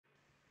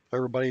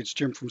Everybody, it's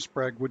Jim from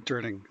Sprague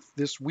Woodturning.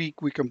 This week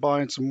we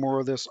combined some more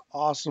of this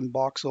awesome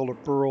box elder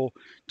burl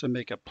to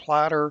make a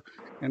platter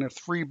and a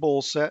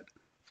 3-bowl set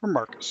for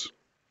Marcus.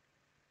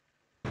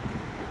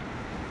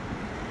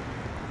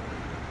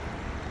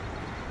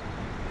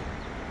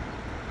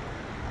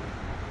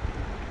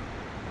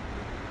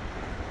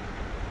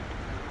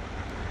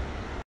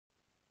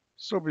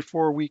 So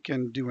before we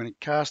can do any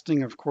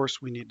casting, of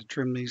course, we need to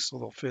trim these so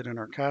they'll fit in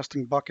our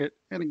casting bucket.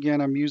 And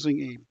again, I'm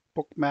using a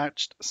book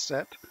matched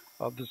set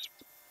of this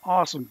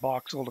awesome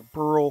box elder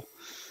burl.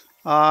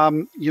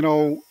 You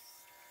know,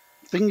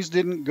 things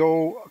didn't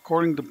go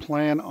according to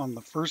plan on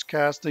the first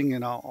casting,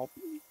 and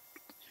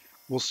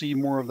we'll see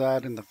more of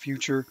that in the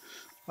future.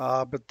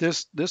 But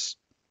this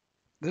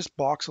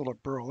box elder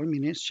burl, I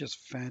mean, it's just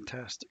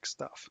fantastic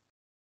stuff.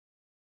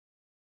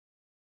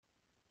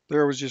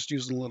 There I was just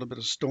using a little bit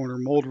of stoner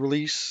mold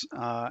release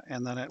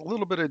and then a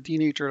little bit of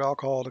denatured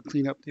alcohol to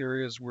clean up the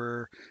areas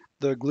where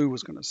the glue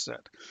was going to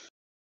set.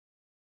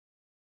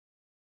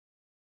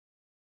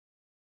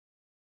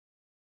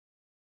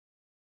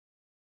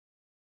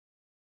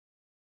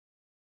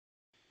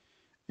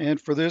 And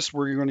for this,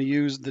 we're going to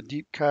use the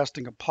deep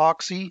casting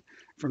epoxy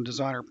from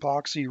Designer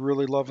Epoxy.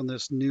 Really loving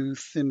this new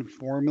thin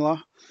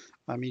formula.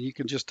 I mean, you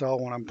can just tell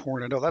when I'm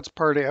pouring it out. That's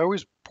part A. I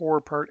always pour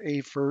part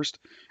A first,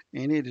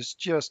 and it is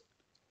just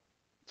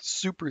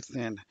super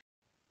thin.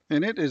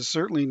 And it is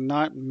certainly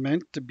not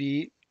meant to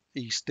be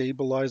a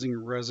stabilizing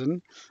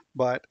resin,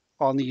 but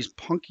on these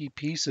punky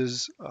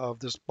pieces of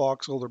this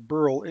box elder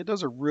burl, it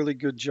does a really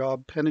good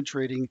job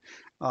penetrating,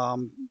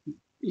 um,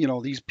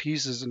 these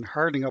pieces and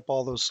hardening up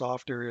all those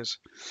soft areas.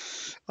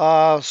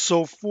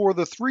 So for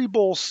the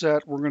 3-bowl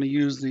set, we're going to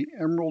use the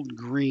emerald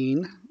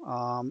green.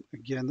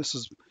 Again, this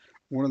is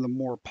one of the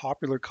more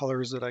popular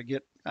colors that I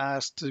get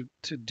asked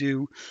to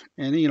do,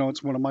 and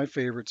it's one of my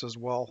favorites as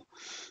well.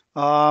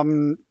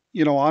 I'm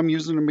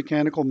using a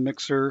mechanical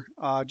mixer.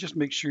 Just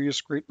make sure you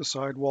scrape the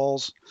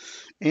sidewalls.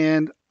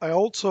 And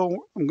I'm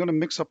going to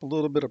mix up a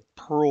little bit of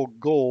pearl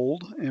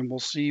gold, and we'll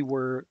see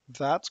where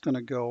that's going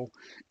to go.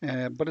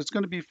 But it's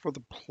going to be for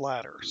the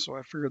platter, so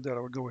I figured that I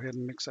would go ahead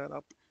and mix that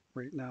up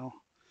right now.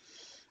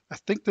 I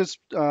think this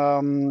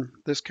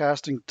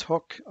casting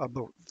took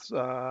about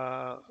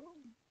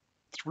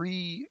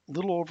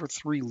little over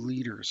 3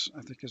 liters,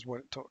 I think is what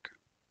it took.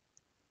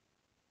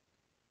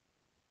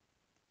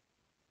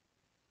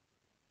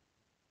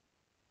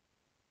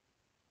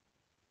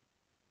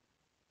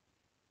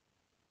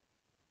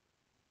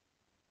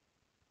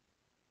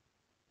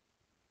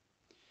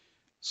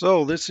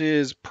 So this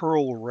is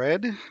pearl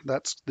red.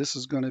 This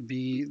is going to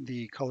be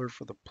the color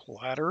for the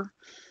platter.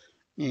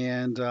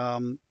 And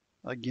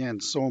again,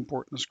 so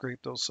important to scrape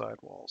those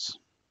sidewalls.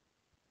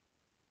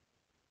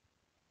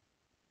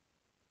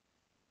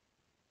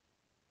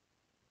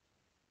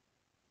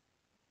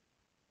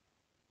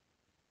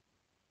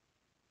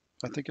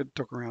 I think it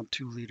took around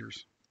 2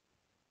 liters.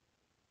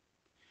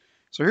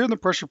 So here in the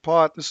pressure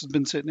pot, this has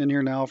been sitting in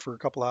here now for a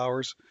couple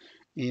hours.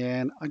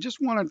 And I just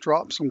want to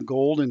drop some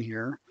gold in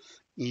here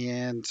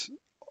and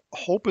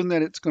hoping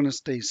that it's going to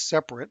stay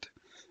separate.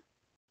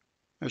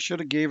 I should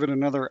have gave it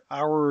another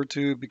hour or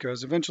two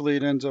because eventually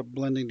it ends up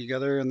blending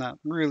together, and that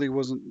really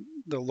wasn't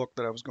the look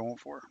that I was going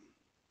for.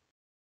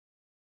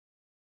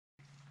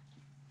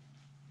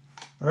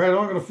 All right, I'm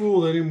not going to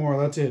fool it anymore.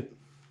 That's it.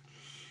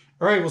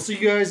 All right, we'll see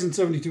you guys in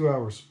 72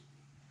 hours.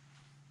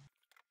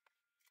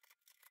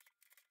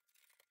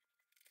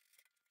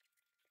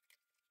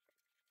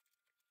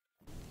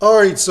 All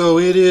right, so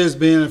it has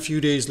been a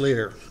few days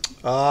later.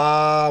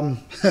 The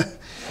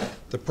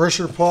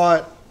pressure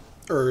pot,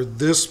 or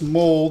this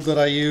mold that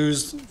I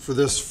used for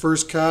this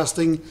first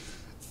casting,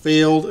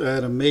 failed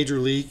at a major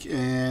leak,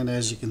 and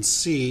as you can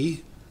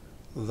see,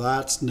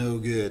 that's no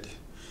good.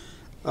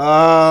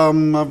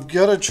 I've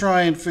got to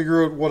try and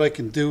figure out what I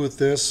can do with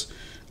this.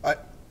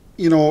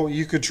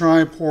 You could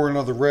try and pour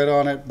another red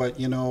on it, but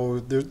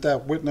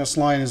that witness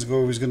line is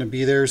always going to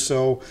be there.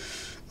 So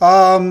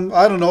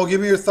I don't know.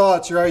 Give me your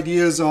thoughts, your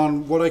ideas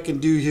on what I can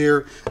do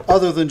here,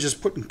 other than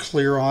just putting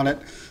clear on it.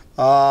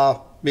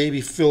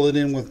 Maybe fill it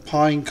in with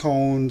pine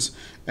cones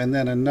and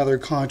then another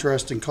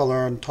contrasting color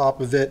on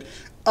top of it.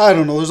 I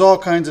don't know. There's all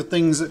kinds of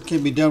things that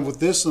can be done with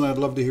this, and I'd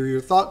love to hear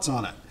your thoughts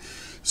on it.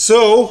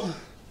 So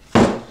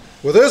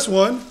with this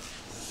one,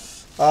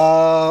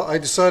 I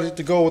decided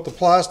to go with the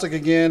plastic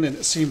again, and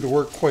it seemed to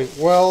work quite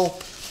well.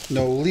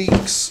 No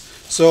leaks.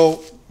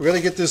 So we're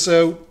going to get this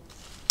out,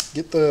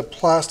 get the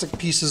plastic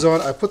pieces on.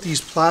 I put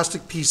these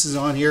plastic pieces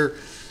on here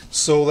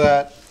so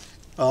that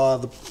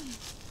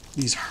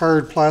these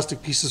hard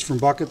plastic pieces from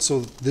buckets, so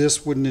that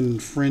this wouldn't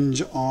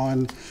infringe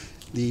on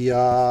the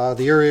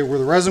area where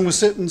the resin was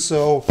sitting.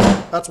 So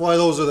that's why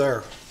those are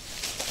there.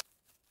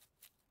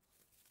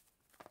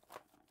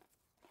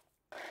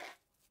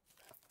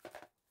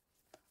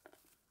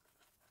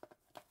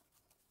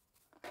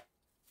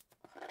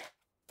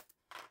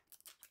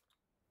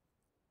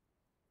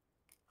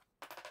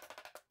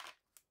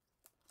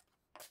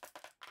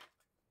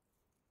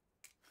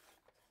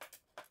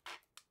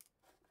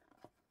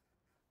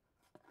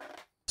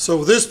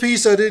 So this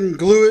piece I didn't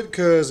glue it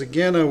because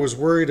again I was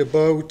worried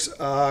about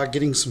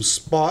getting some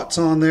spots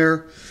on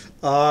there.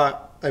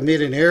 I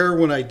made an error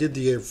when I did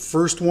the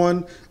first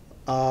one.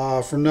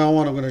 From now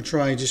on I'm going to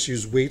try and just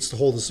use weights to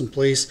hold this in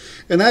place,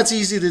 and that's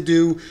easy to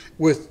do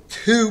with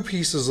two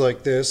pieces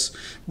like this.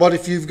 But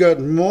if you've got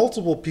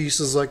multiple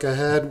pieces like I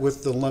had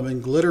with the lemon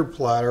glitter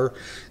platter,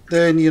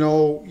 then you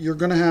know you're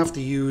going to have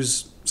to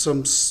use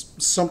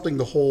something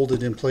to hold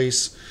it in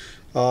place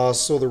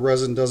so the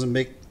resin doesn't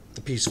make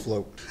the piece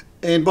float.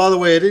 And by the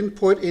way, I didn't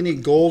put any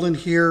gold in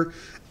here.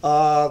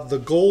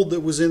 The gold that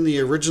was in the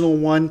original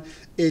one,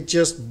 it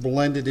just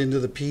blended into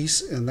the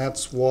piece, and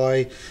that's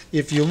why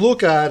if you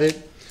look at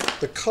it,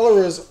 the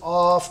color is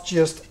off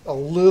just a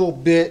little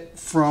bit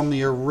from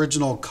the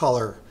original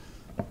color.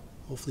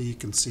 Hopefully you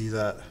can see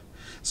that.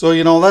 So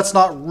you know, that's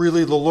not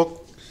really the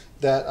look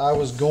that I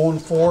was going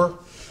for.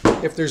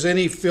 If there's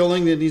any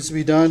filling that needs to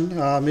be done,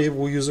 maybe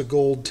we'll use a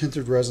gold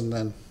tinted resin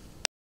then.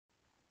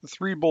 The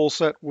 3-bowl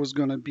set was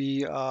going to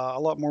be a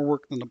lot more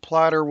work than the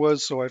platter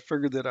was, so I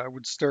figured that I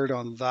would start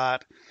on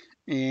that.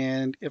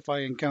 And if I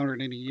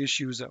encountered any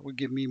issues, that would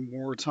give me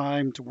more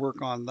time to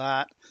work on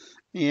that.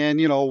 And,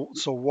 you know,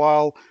 so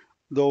while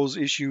those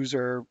issues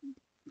are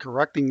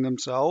correcting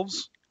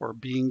themselves or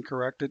being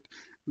corrected,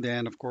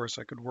 then of course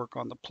I could work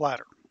on the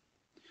platter.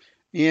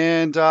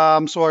 And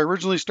so I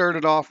originally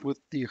started off with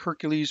the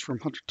Hercules from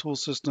Hunter Tool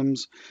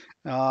Systems.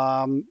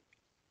 Um,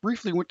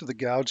 Briefly went to the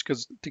gouge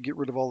because to get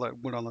rid of all that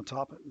wood on the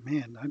top.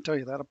 Man, I tell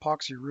you, that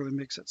epoxy really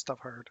makes that stuff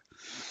hard.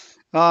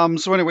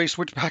 So anyway,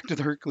 switch back to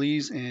the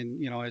Hercules,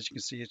 and you know, as you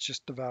can see, it's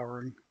just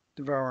devouring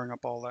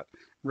up all that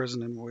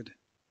resin and wood.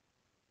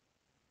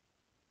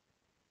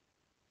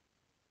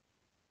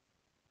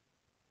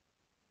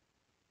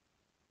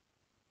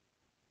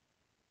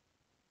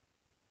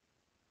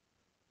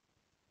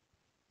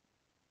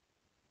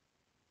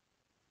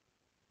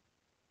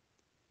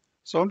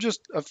 So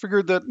I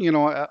figured that, you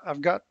know,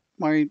 I've got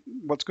my,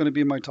 what's going to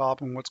be my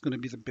top and what's going to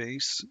be the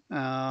base.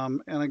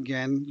 And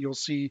again, you'll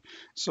see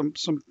some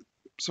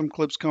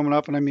clips coming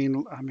up. And I mean,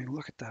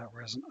 look at that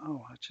resin.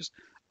 Oh,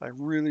 I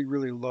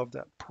really love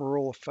that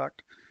pearl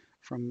effect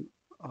from,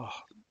 oh,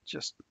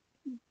 just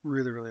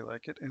really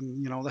like it.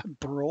 And you know, that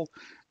pearl,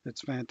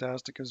 it's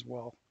fantastic as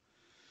well.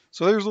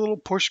 So there's a little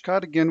push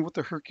cut again with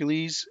the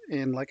Hercules.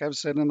 And like I've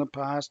said in the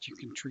past, you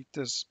can treat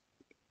this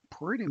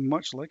pretty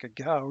much like a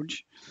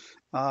gouge.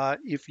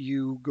 If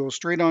you go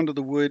straight onto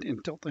the wood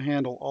and tilt the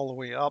handle all the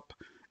way up,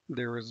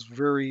 there is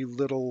very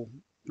little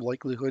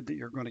likelihood that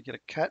you're going to get a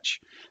catch.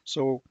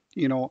 So,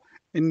 you know,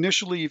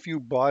 initially, if you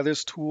buy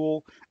this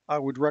tool, I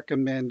would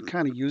recommend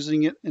kind of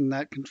using it in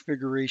that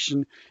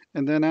configuration.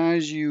 And then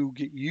as you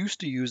get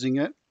used to using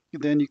it,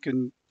 then you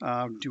can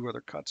do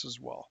other cuts as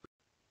well.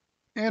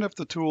 And if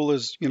the tool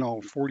is, you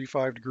know,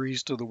 45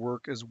 degrees to the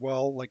work as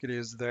well, like it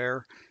is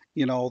there,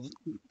 you know,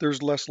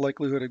 there's less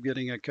likelihood of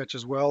getting a catch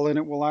as well, and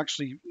it will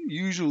actually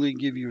usually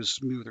give you a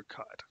smoother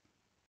cut.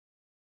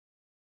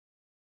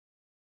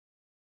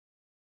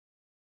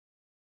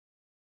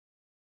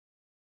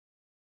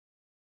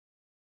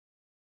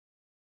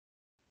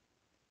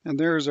 And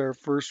there's our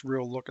first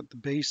real look at the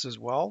base as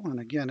well. And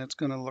again, it's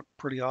going to look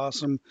pretty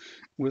awesome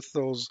with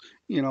those,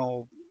 you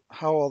know,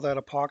 how all that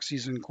epoxy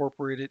is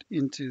incorporated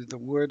into the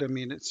wood. I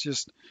mean, it's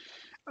just,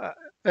 uh,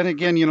 and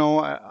again, you know,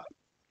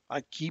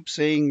 I keep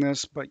saying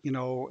this, but you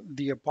know,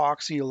 the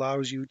epoxy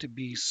allows you to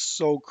be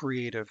so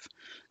creative,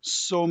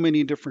 so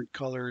many different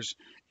colors.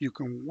 You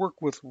can work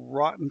with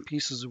rotten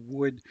pieces of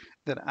wood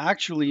that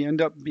actually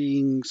end up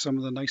being some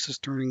of the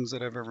nicest turnings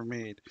that I've ever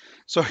made.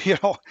 So, you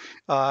know,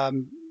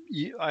 um,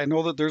 I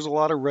know that there's a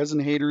lot of resin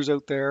haters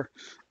out there,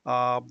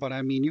 but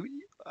I mean,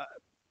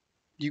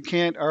 you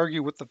can't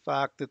argue with the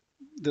fact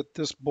that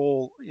this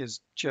bowl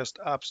is just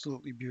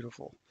absolutely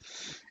beautiful.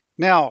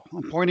 Now,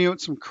 I'm pointing out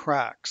some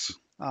cracks,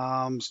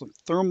 some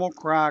thermal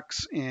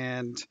cracks,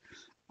 and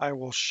I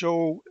will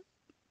show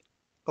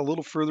a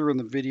little further in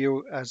the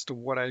video as to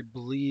what I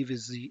believe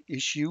is the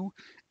issue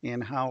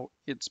and how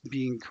it's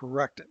being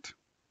corrected.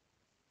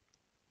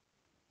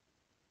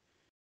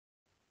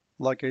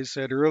 Like I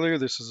said earlier,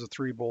 this is a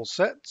 3-bowl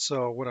set,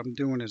 so what I'm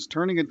doing is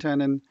turning a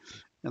tenon,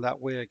 and that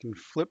way I can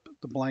flip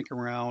the blank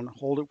around,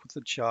 hold it with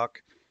the chuck,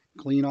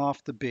 clean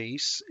off the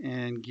base,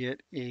 and get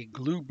a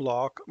glue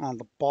block on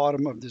the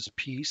bottom of this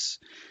piece.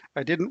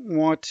 I didn't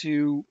want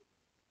to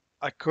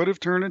I could have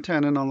turned a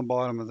tenon on the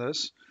bottom of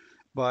this,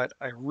 but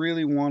I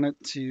really wanted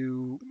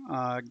to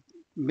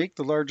make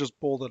the largest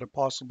bowl that I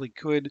possibly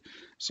could.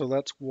 So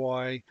that's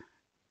why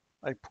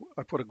I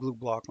put a glue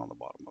block on the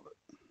bottom of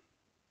it.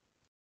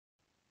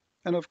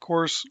 And of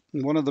course,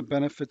 one of the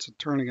benefits of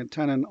turning a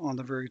tenon on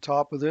the very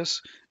top of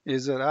this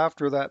is that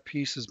after that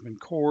piece has been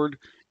cored,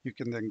 you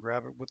can then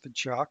grab it with the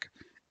chuck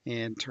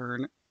and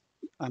turn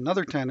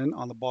another tenon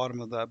on the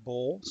bottom of that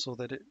bowl so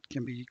that it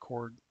can be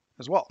cored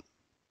as well.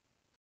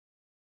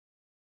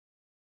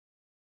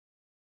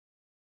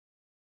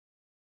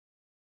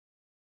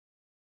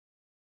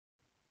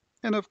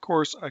 And of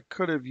course, I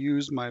could have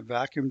used my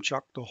vacuum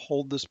chuck to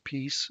hold this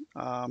piece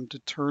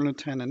to turn a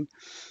tenon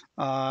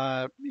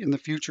in the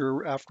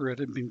future after it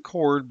had been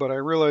cored, but I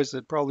realized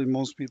that probably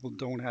most people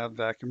don't have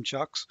vacuum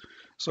chucks.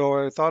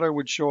 So I thought I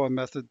would show a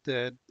method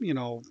that,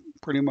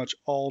 pretty much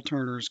all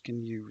turners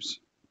can use.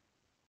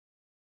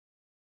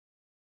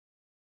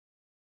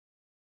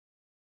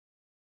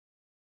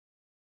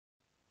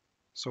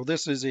 So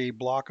this is a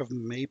block of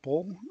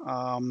maple.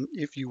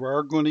 If you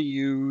are going to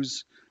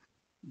use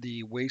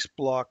the waste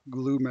block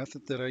glue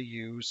method that I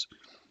use,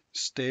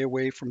 stay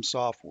away from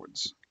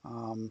softwoods.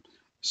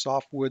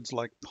 Softwoods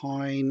like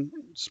pine,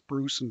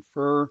 spruce, and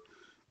fir,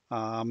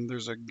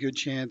 there's a good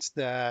chance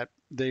that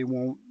they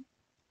won't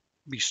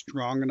be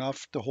strong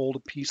enough to hold a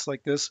piece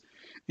like this.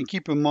 And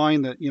keep in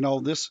mind that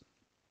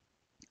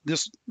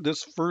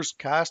this first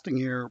casting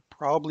here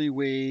probably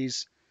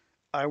weighs,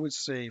 I would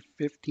say,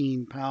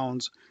 15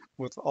 pounds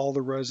with all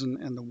the resin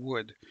and the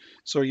wood.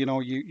 So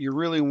you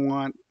really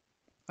want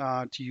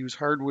to use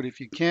hardwood if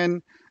you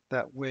can.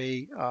 That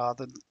way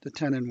the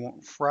tenon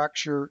won't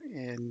fracture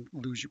and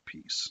lose your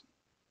piece.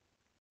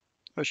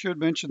 I should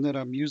mention that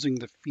I'm using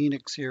the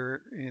Phoenix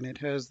here, and it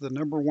has the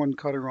 #1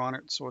 cutter on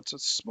it, so it's a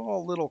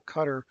small little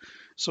cutter,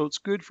 so it's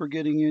good for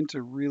getting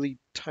into really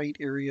tight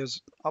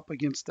areas up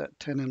against that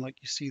tenon like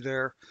you see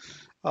there.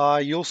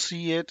 You'll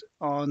see it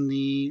on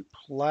the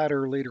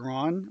platter later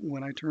on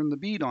when I turn the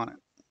bead on it.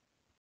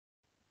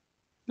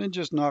 Then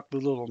just knock the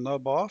little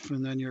nub off,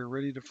 and then you're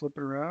ready to flip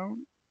it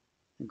around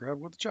and grab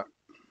it with the chuck.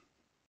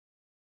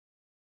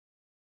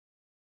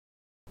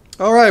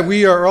 All right,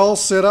 we are all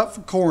set up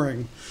for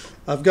coring.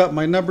 I've got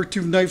my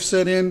 #2 knife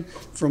set in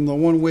from the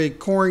one-way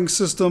coring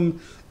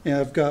system, and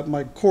I've got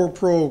my Core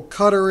Pro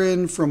cutter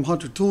in from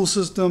Hunter Tool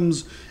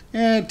Systems,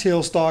 and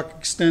tailstock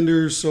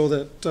extenders so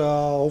that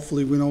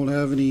hopefully we don't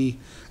have any,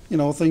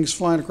 things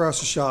flying across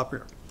the shop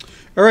here.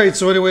 All right,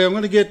 so anyway, I'm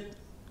going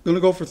to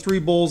go for 3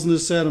 bowls in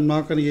this set. I'm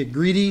not going to get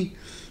greedy,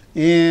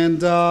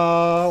 and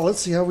let's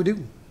see how we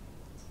do.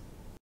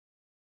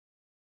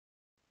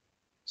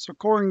 So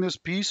coring this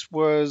piece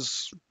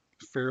was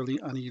fairly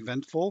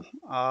uneventful.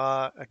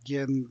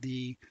 Again,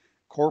 the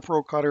Core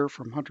Pro cutter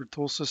from Hunter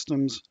Tool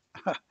Systems.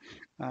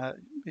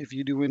 If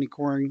you do any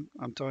coring,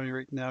 I'm telling you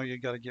right now, you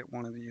got to get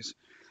one of these.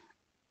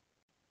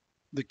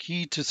 The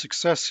key to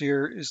success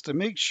here is to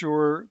make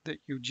sure that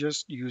you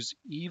just use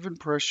even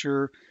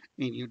pressure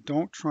and you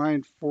don't try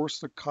and force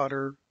the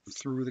cutter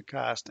through the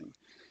casting.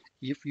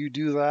 If you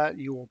do that,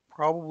 you will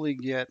probably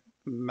get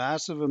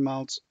massive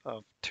amounts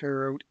of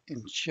tear out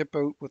and chip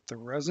out with the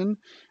resin,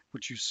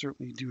 which you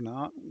certainly do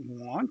not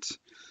want.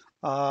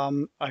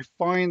 I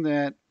find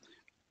that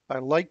I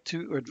like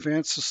to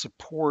advance the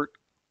support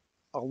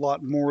a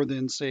lot more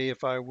than, say,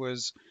 if I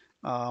was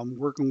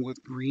working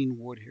with green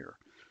wood here.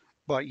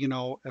 But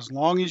as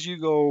long as you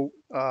go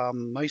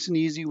nice and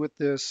easy with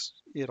this,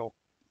 it'll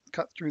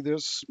cut through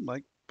this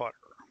like butter.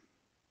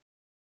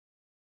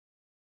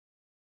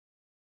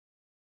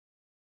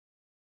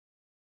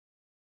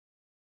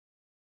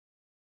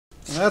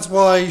 And that's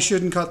why you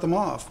shouldn't cut them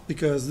off,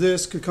 because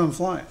this could come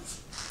flying.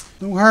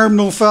 No harm,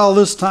 no foul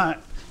this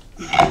time.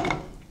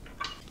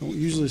 Don't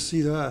usually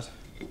see that.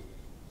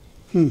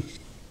 All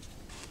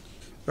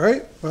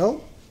right,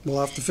 well, we'll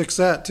have to fix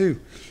that too.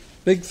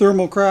 Big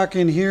thermal crack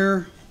in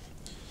here.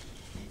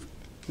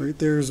 Right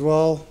there as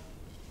well.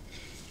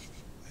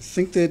 I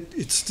think that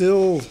it's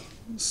still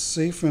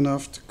safe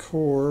enough to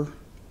core.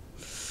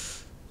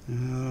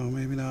 No,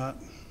 maybe not.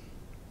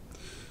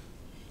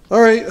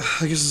 All right,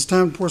 I guess it's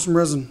time to pour some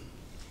resin.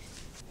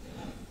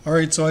 All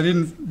right, so I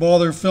didn't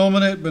bother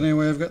filming it, but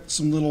anyway, I've got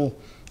some little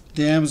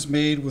dams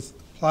made with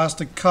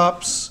plastic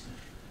cups.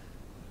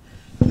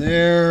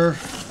 There.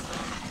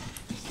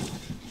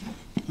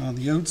 On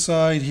the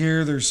outside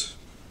here, there's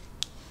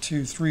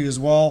 2, 3 as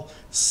well.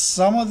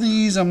 Some of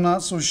these I'm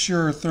not so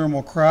sure are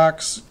thermal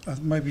cracks.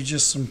 It might be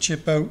just some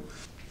chip out.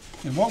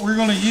 And what we're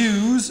going to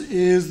use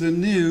is the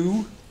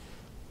new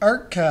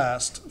Art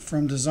Cast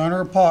from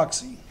Designer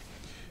Epoxy.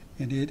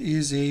 And it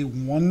is a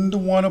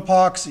 1-to-1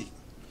 epoxy.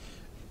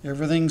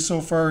 Everything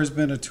so far has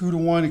been a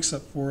 2-to-1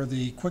 except for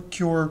the quick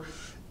cure,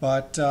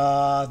 but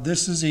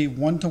this is a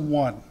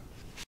 1-to-1.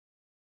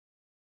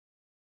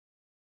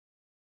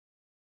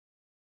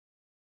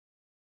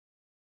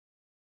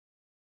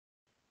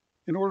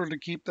 In order to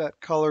keep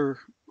that color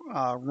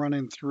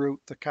running throughout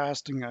the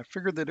casting, I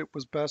figured that it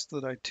was best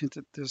that I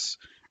tinted this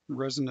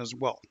resin as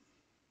well.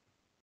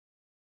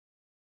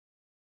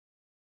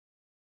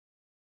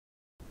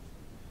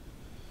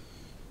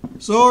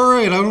 So, all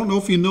right, I don't know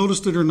if you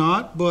noticed it or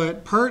not,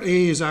 but part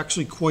A is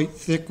actually quite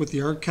thick with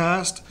the Art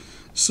Cast.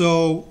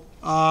 So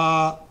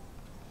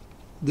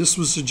this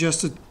was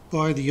suggested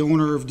by the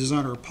owner of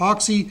Designer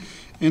Epoxy,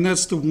 and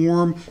that's to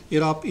warm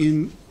it up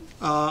in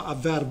a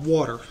vat of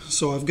water.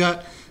 So I've got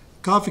a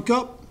coffee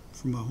cup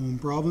from my home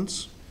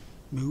province,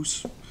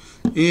 Moose,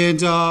 and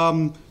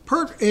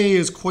part A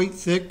is quite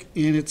thick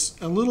and it's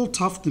a little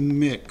tough to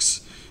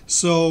mix.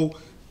 So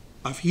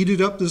I've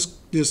heated up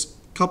this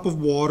cup of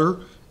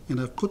water, and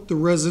I've put the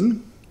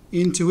resin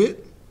into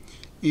it,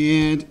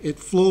 and it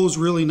flows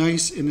really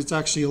nice, and it's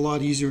actually a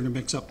lot easier to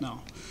mix up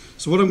now.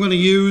 So what I'm going to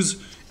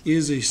use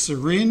is a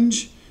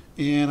syringe,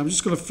 and I'm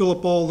just going to fill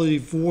up all the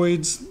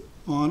voids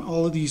on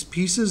all of these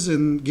pieces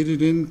and get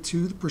it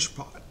into the pressure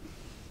pot.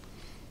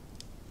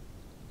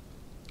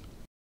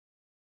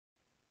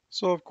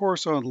 So of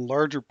course on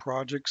larger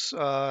projects,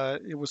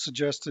 it was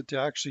suggested to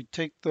actually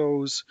take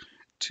those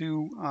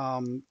two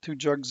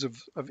jugs of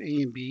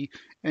A and B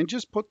and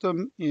just put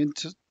them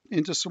into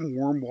some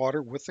warm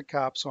water with the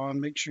caps on.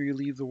 Make sure you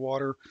leave the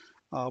water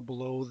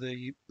below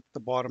the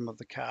bottom of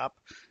the cap,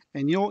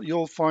 and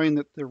you'll find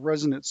that the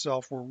resin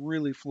itself will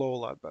really flow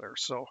a lot better.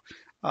 So,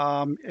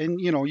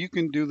 and you know, you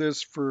can do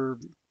this for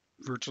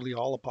virtually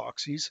all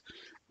epoxies,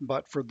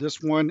 but for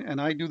this one, and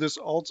I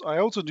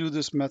also do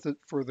this method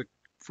for the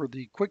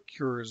quick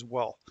cure as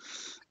well.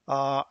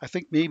 I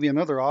think maybe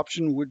another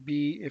option would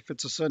be, if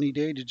it's a sunny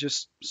day, to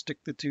just stick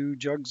the two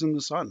jugs in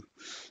the sun.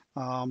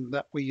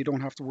 That way you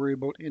don't have to worry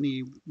about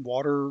any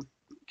water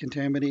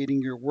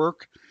contaminating your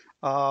work.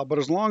 But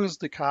as long as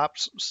the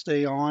caps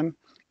stay on,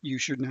 you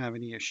shouldn't have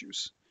any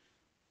issues.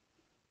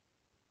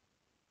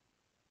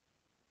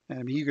 And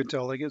I mean, you can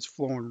tell like it's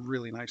flowing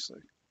really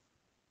nicely.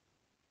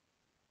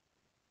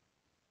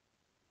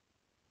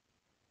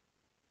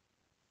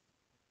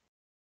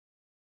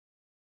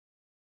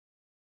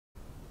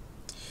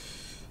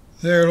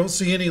 There, I don't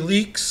see any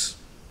leaks.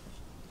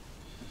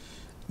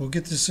 We'll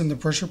get this in the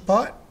pressure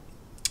pot,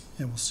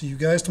 and we'll see you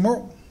guys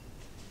tomorrow.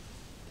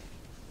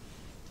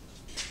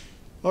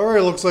 All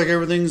right, looks like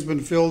everything's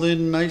been filled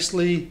in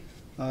nicely.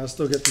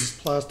 Still got these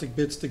plastic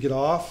bits to get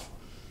off.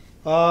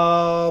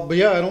 But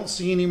yeah, I don't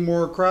see any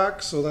more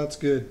cracks, so that's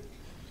good.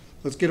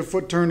 Let's get a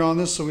foot turned on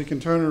this so we can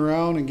turn it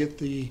around and get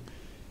the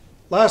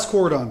last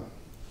core done.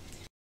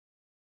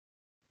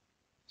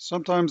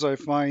 Sometimes I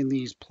find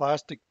these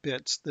plastic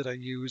bits that I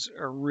use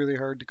are really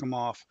hard to come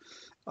off.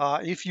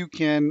 If you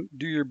can,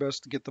 do your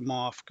best to get them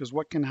off, because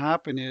what can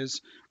happen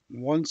is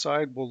one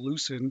side will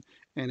loosen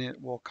and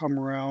it will come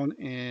around,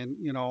 and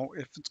you know,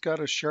 if it's got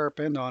a sharp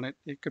end on it,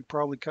 it could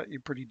probably cut you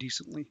pretty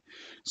decently.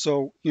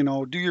 So, you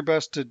know, do your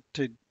best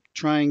to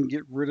try and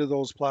get rid of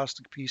those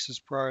plastic pieces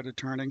prior to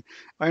turning.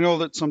 I know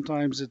that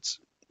sometimes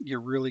you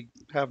really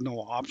have no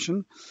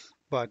option,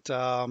 but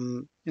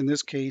in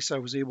this case, I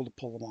was able to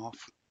pull them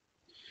off.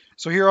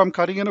 So here I'm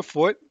cutting in a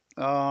foot.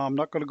 I'm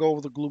not going to go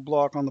with a glue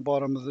block on the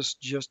bottom of this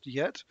just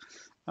yet.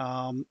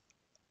 Um,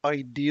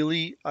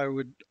 Ideally,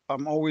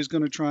 I'm always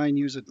going to try and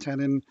use a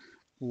tenon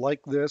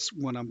like this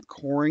when I'm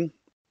coring.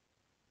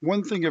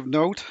 One thing of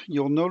note,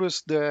 you'll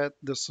notice that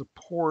the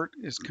support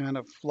is kind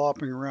of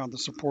flopping around, the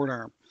support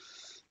arm.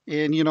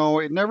 And you know,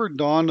 it never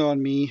dawned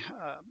on me.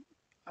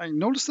 I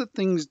noticed that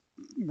things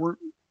weren't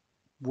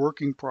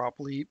working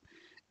properly,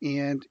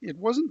 and it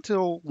wasn't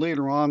until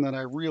later on that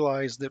I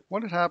realized that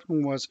what had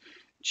happened was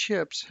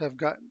chips have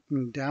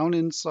gotten down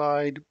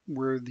inside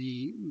where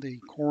the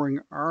coring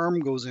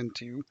arm goes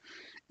into,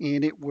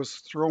 and it was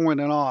throwing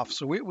it off.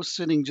 So it was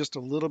sitting just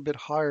a little bit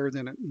higher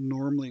than it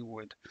normally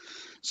would.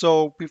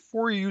 So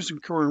before you use your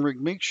coring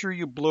rig, make sure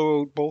you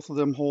blow out both of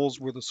them holes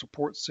where the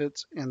support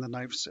sits and the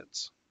knife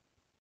sits.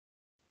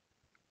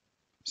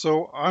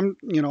 So I'm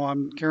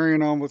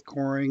carrying on with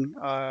coring.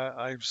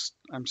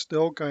 I'm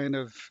still kind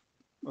of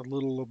a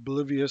little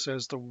oblivious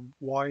as to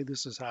why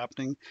this is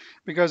happening,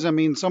 because I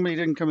mean, somebody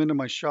didn't come into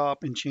my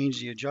shop and change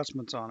the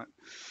adjustments on it.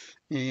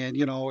 And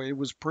you know, it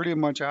was pretty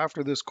much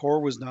after this core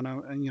was done,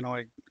 and you know,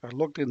 I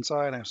looked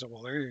inside and I said,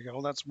 well, there you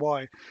go, that's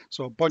why.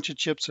 So a bunch of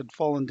chips had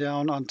fallen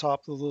down on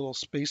top of the little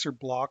spacer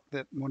block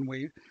that One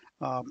Way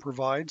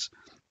provides,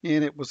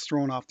 and it was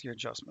thrown off the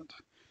adjustment.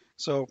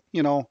 So,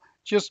 you know,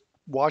 just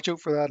watch out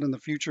for that in the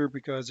future,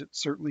 because it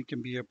certainly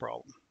can be a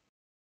problem.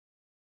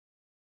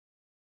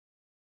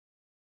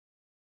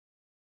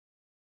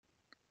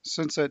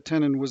 Since that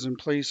tenon was in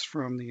place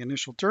from the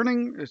initial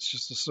turning, it's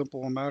just a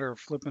simple matter of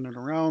flipping it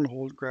around,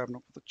 grabbing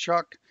it with a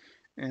chuck,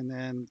 and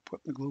then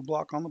putting the glue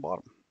block on the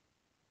bottom.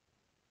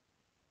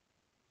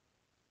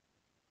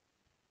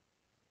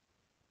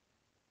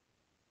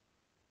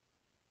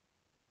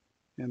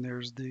 And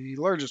there's the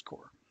largest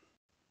core.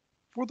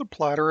 For the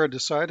platter, I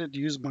decided to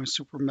use my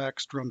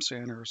Supermax drum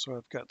sander. So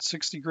I've got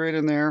 60 grade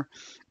in there,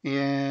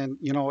 and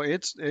you know,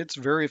 it's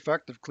very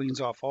effective.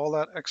 Cleans off all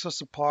that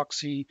excess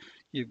epoxy.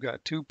 You've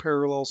got two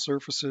parallel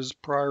surfaces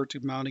prior to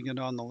mounting it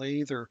on the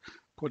lathe or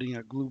putting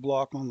a glue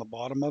block on the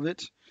bottom of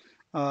it.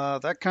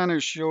 That kind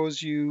of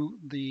shows you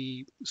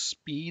the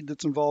speed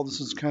that's involved.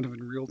 This is kind of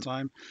in real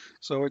time,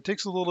 so it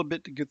takes a little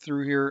bit to get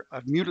through here.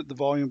 I've muted the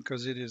volume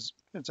because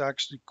it's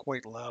actually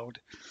quite loud.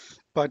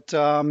 But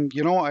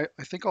you know, I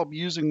think I'll be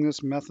using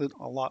this method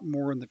a lot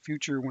more in the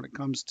future when it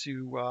comes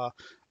to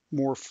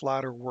more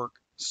flatter work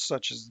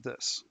such as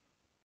this.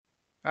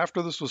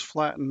 After this was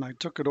flattened, I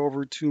took it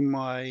over to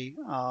my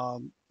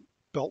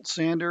belt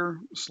sander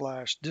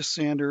slash disc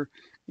sander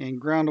and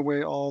ground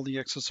away all the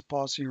excess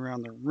epoxy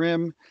around the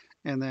rim,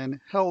 and then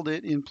held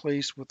it in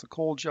place with the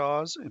cold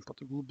jaws and put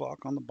the glue block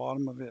on the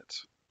bottom of it.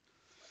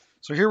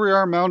 So here we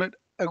are mounted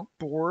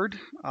outboard.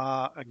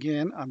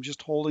 Again, I'm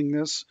just holding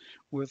this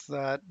with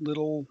that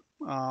little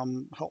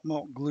help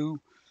melt glue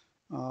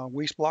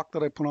waste block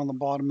that I put on the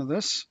bottom of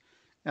this.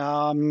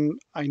 I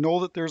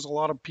know that there's a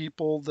lot of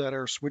people that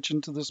are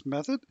switching to this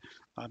method.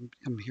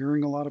 I'm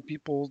hearing a lot of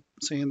people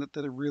saying that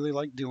they really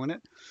like doing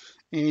it.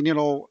 And,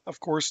 of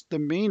course, the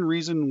main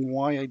reason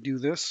why I do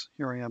this,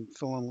 here I am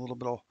filling a little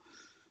bit of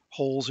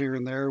holes here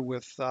and there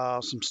with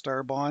some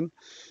Starbond.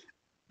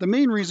 The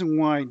main reason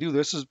why I do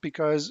this is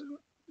because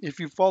if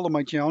you follow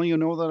my channel, you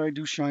know that I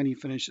do shiny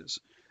finishes.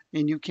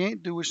 And you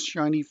can't do a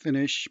shiny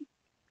finish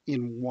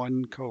in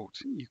one coat.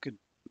 You could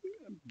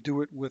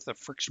do it with a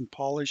friction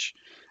polish,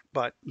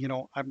 but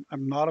I'm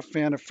not a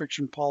fan of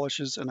friction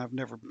polishes, and I've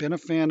never been a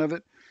fan of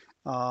it.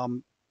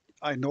 Um,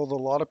 I know that a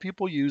lot of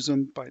people use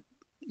them, but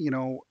you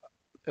know,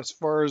 as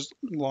far as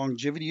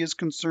longevity is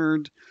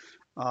concerned,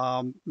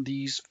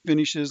 these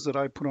finishes that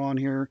I put on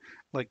here,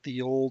 like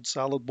the old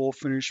salad bowl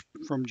finish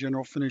from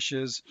General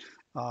Finishes,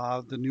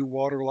 the new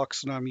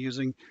Waterlux that I'm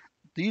using,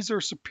 these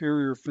are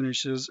superior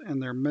finishes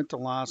and they're meant to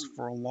last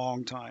for a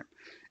long time.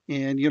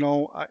 And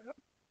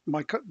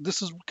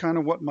this is kind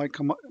of what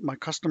my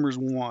customers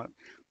want.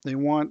 They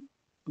want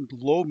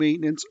low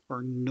maintenance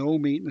or no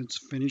maintenance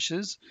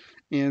finishes,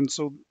 and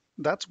so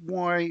that's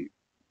why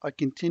I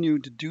continue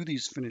to do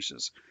these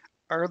finishes.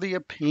 Are they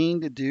a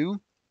pain to do?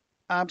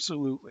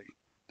 Absolutely.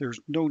 There's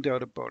no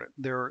doubt about it.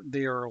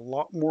 They are a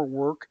lot more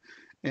work,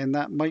 and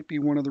that might be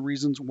one of the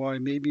reasons why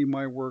maybe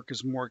my work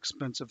is more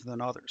expensive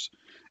than others.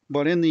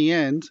 But in the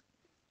end,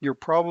 you're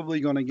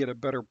probably going to get a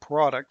better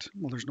product.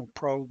 Well, there's no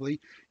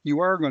probably. You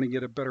are going to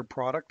get a better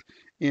product.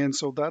 And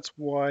so that's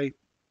why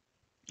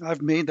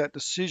I've made that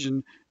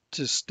decision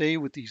to stay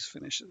with these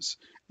finishes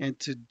and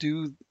to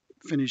do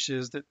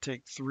finishes that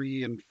take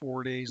 3 and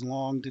 4 days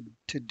long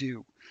to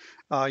do.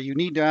 You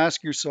need to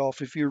ask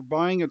yourself if you're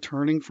buying a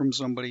turning from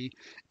somebody,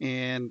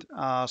 and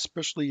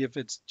especially if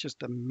it's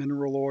just a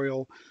mineral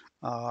oil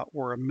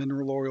or a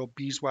mineral oil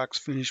beeswax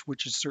finish,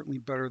 which is certainly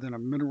better than a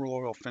mineral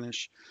oil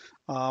finish.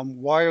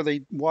 Why are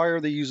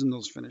they using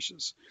those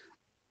finishes?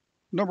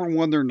 Number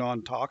one, they're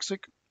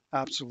non-toxic,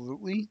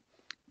 absolutely,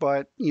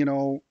 but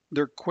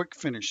they're quick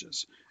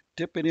finishes.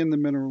 Dip it in the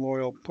mineral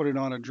oil, put it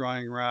on a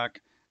drying rack,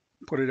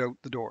 put it out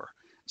the door.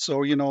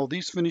 So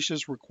these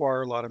finishes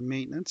require a lot of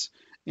maintenance,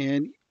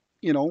 and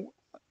you know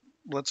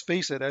let's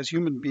face it, as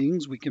human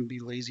beings, we can be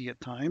lazy at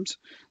times.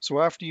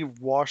 So after you've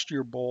washed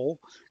your bowl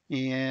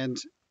and,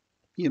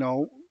 you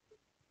know,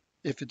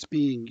 if it's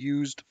being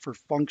used for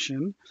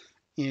function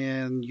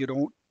and you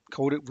don't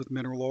coat it with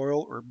mineral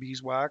oil or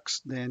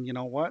beeswax, then you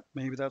know what?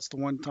 Maybe that's the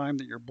one time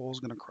that your bowl's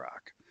going to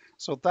crack.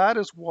 So that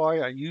is why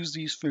I use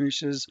these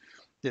finishes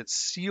that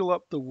seal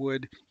up the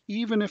wood.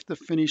 Even if the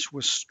finish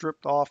was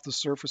stripped off the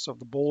surface of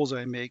the bowls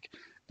I make,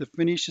 the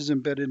finish is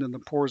embedded in the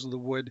pores of the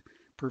wood,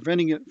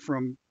 preventing it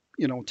from,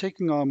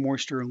 taking on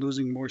moisture and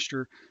losing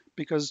moisture,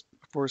 because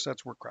of course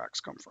that's where cracks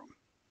come from.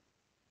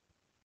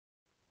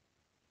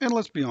 And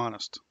let's be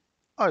honest,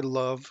 I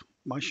love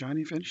my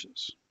shiny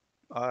finishes.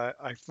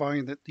 I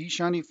find that these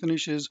shiny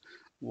finishes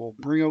will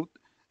bring out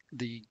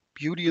the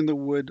beauty in the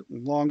wood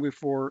long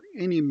before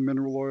any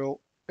mineral oil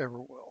ever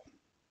will.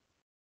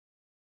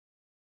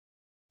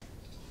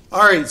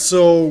 All right,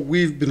 so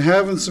we've been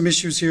having some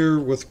issues here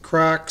with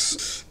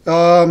cracks.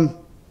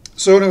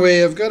 So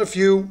anyway, I've got a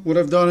few. What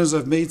I've done is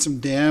I've made some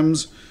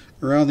dams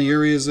around the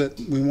areas that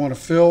we want to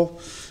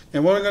fill.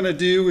 And what I'm going to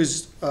do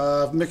is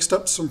I've mixed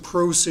up some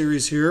Pro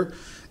Series here.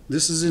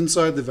 This is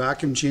inside the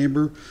vacuum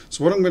chamber.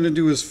 So what I'm going to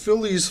do is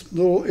fill these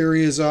little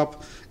areas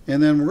up,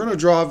 and then we're going to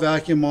draw a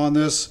vacuum on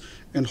this,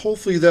 and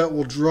hopefully that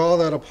will draw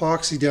that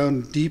epoxy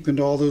down deep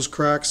into all those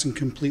cracks and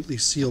completely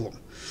seal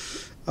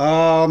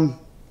them.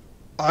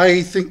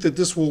 I think that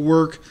this will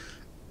work.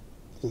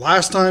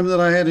 Last time that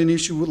I had an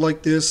issue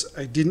like this,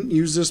 I didn't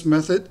use this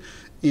method,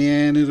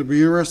 and it'll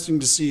be interesting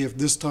to see if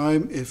this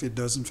time, if it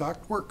does in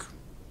fact work.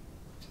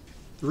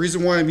 The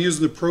reason why I'm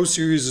using the Pro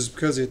Series is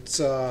because it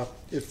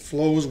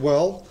flows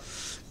well,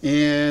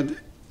 and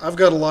I've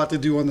got a lot to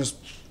do on this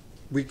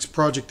week's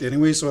project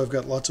anyway, so I've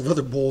got lots of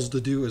other bowls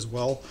to do as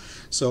well.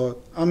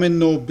 So I'm in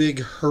no big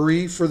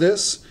hurry for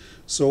this.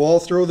 So I'll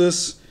throw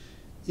this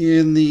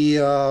in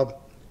the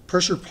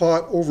pressure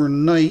pot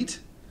overnight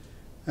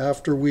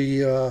after we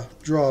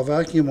draw a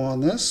vacuum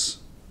on this,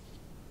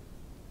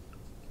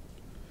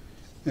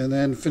 and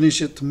then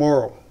finish it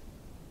tomorrow.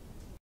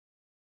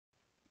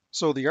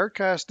 So the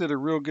Artcast did a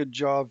real good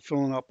job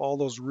filling up all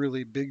those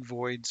really big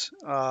voids,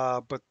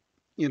 but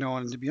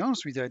and to be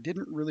honest with you, I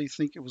didn't really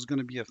think it was going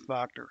to be a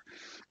factor.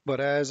 But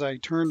as I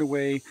turned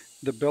away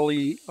the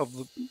belly of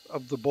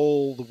the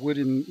bowl, the wood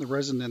and the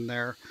resin in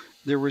there,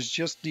 there was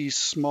just these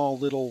small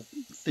little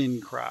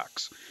thin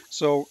cracks.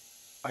 So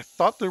I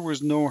thought there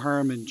was no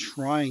harm in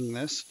trying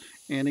this.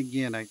 And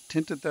again, I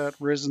tinted that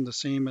resin the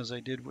same as I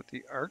did with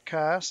the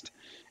Artcast,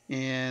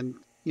 and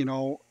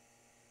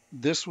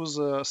this was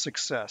a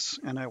success,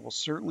 and I will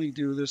certainly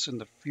do this in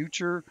the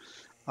future.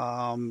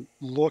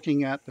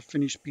 Looking at the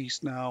finished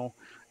piece now,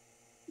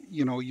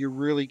 you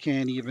really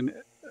can't even,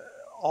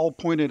 I'll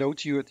point it out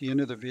to you at the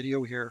end of the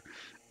video here,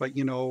 but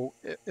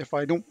if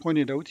I don't point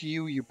it out to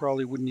you, you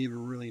probably wouldn't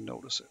even really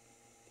notice it.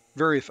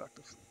 Very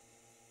effective.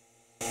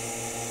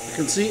 I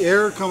can see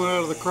air coming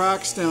out of the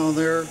cracks down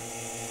there.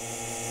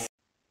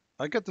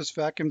 I got this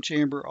vacuum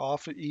chamber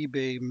off of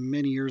eBay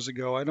many years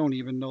ago. I don't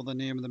even know the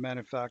name of the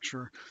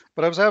manufacturer,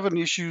 but I was having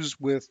issues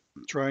with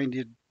trying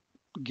to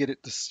get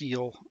it to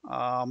seal.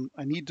 I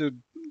need to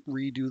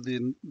redo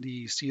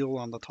the seal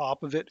on the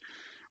top of it.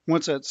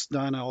 Once that's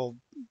done,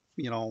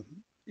 you know,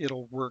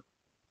 it'll work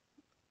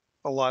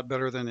a lot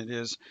better than it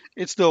is.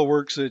 It still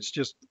works. It's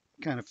just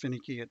kind of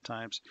finicky at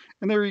times.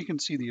 And there you can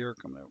see the air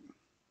coming out.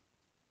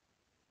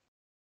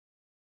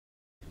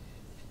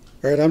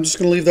 All right, I'm just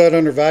going to leave that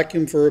under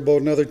vacuum for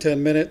about another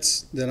 10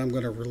 minutes. Then I'm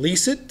going to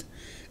release it.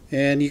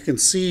 And you can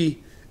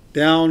see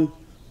down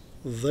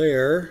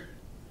there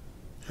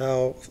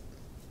how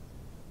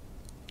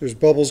there's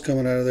bubbles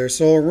coming out of there.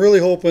 So I'm really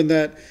hoping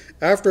that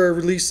after I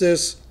release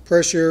this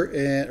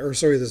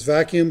this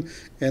vacuum,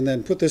 and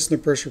then put this in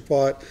the pressure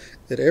pot,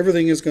 that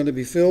everything is going to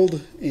be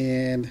filled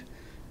and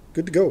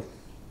good to go.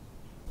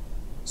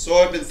 So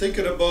I've been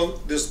thinking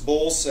about this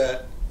bowl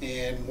set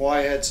and why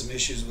I had some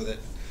issues with it.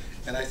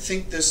 And I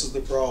think this is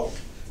the problem.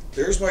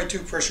 There's my two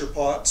pressure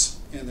pots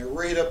and they're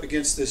right up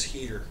against this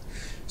heater.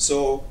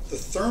 So the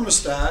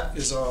thermostat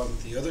is on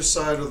the other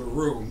side of the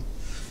room.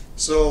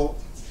 So,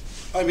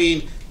 I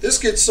mean, this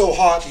gets so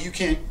hot that you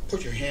can't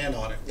put your hand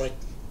on it. Like,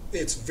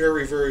 it's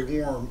very, very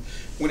warm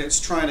when it's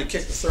trying to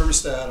kick the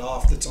thermostat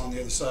off that's on the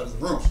other side of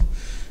the room.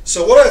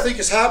 So what I think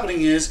is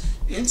happening is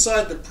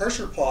inside the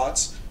pressure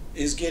pots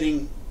is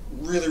getting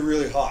really,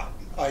 really hot.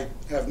 I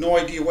have no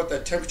idea what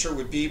that temperature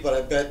would be, but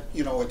I bet,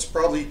 you know, it's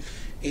probably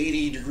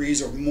 80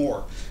 degrees or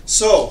more.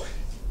 So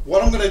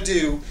what I'm going to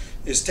do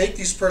is take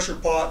these pressure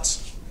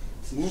pots,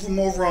 move them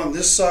over on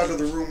this side of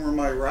the room where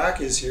my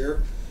rack is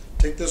here,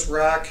 take this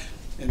rack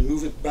and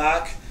move it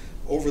back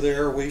over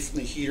there away from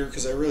the heater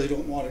because I really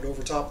don't want it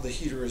over top of the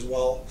heater as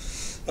well.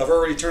 I've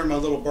already turned my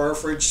little bar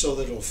fridge so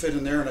that it'll fit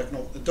in there and I can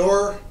open the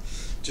door.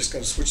 Just got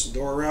to switch the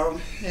door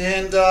around.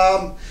 And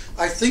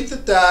I think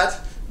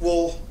that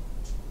will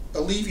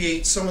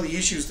alleviate some of the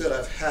issues that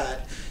I've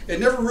had. It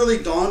never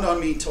really dawned on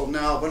me till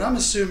now, but I'm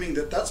assuming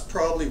that that's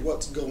probably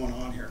what's going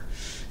on here.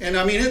 And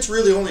I mean, it's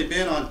really only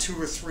been on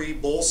 2 or 3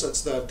 bowl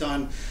sets that I've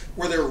done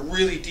where they're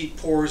really deep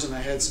pours and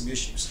I had some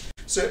issues.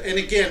 So, and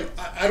again,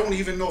 I don't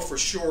even know for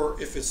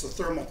sure if it's the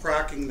thermal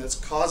cracking that's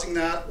causing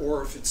that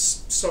or if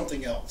it's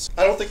something else.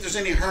 I don't think there's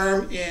any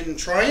harm in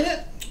trying it,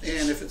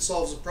 and if it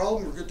solves the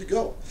problem, we're good to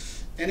go.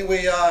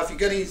 Anyway, if you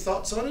got any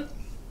thoughts on it,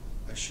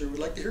 I sure would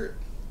like to hear it.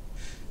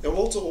 It will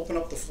also open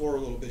up the floor a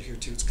little bit here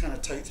too. It's kind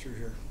of tight through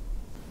here.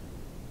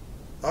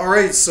 All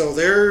right, so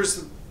there's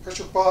the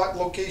pressure pot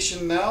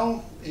location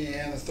now,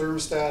 and the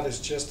thermostat is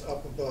just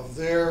up above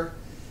there.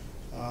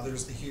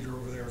 There's the heater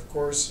over there, of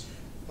course.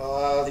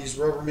 These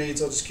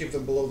Rubbermaids, I'll just keep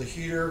them below the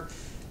heater.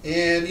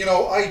 And you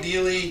know,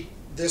 ideally,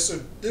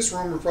 this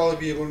room would probably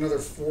be about another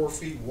 4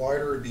 feet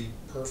wider. It'd be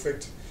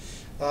perfect.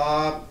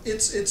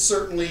 It's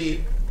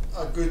certainly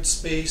a good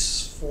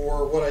space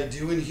for what I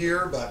do in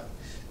here, but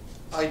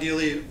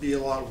ideally it'd be a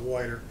lot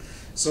wider.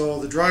 So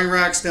the drying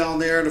rack's down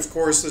there, and of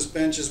course this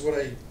bench is what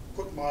I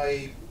put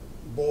my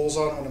bowls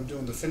on when I'm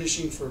doing the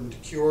finishing for them to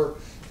cure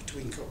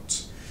between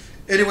coats.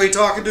 Anyway,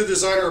 talking to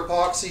designer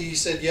epoxy, he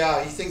said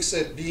yeah, he thinks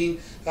that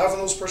having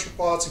those pressure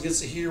pots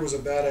against the heater was a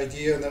bad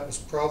idea and that was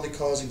probably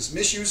causing some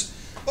issues,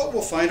 but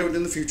we'll find out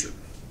in the future.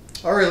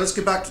 All right, let's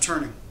get back to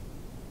turning.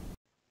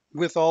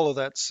 With all of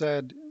that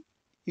said,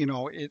 you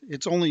know,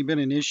 it's only been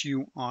an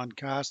issue on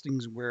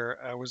castings where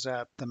I was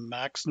at the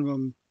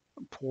maximum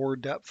pour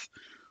depth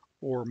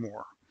or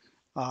more.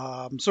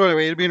 So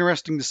anyway, it'd be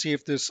interesting to see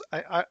if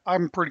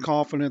I'm pretty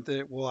confident that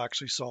it will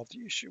actually solve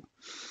the issue.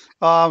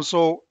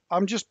 So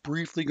I'm just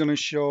briefly going to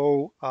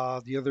show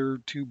the other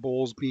 2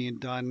 bowls being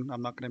done.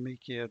 I'm not going to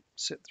make you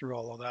sit through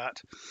all of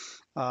that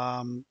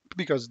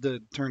because the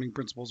turning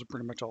principles are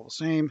pretty much all the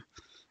same.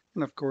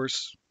 And of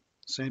course,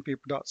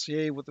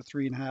 sandpaper.ca with the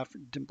 3.5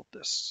 dimple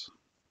discs.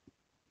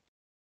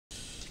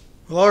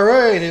 Well, all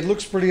right, it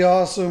looks pretty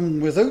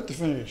awesome without the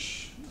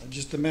finish. I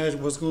just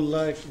imagine what's going to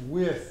like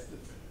with the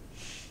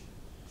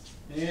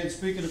finish. And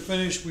speaking of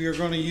finish, we are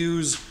going to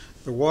use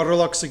the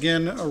Waterlux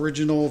again,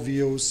 original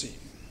VOC.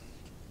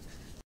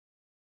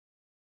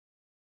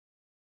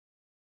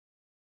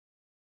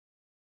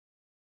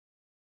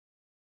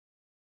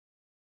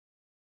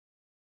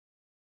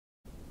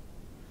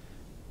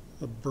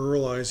 The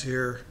burl eyes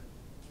here,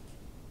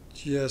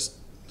 just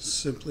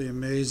simply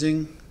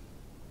amazing.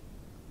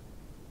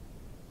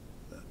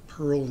 That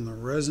pearl in the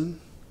resin,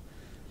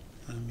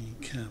 I mean,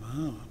 come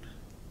on.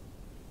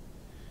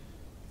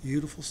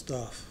 Beautiful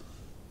stuff.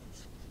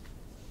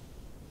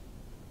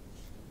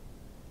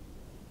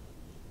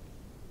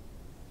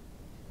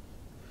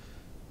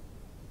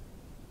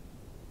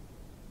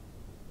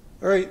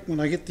 All right, when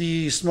I get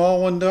the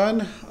small one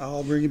done,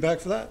 I'll bring you back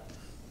for that.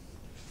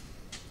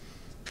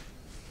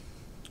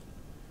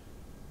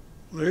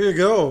 There you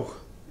go.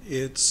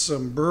 It's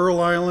some burl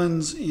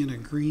islands in a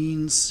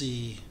green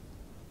sea.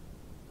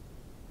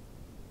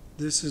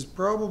 This is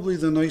probably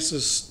the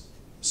nicest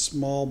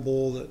small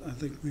bowl that I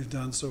think we've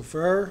done so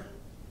far.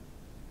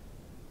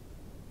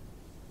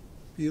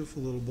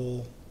 Beautiful little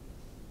bowl.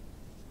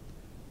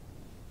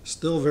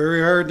 Still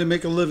very hard to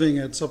make a living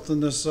at something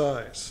this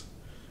size.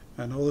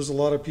 I know there's a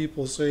lot of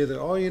people say that,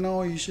 oh, you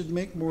know, you should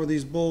make more of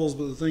these bowls,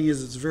 but the thing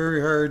is, it's very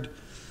hard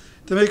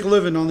to make a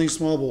living on these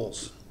small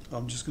bowls.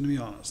 I'm just going to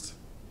be honest.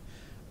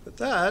 But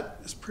that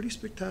is pretty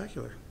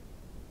spectacular.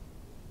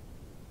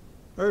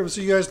 All right, we'll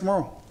see you guys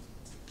tomorrow.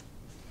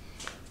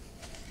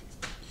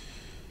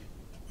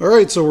 All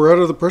right, so we're out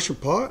of the pressure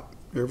pot.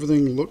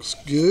 Everything looks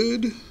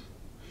good.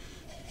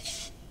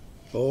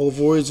 All the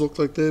voids look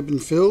like they've been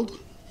filled.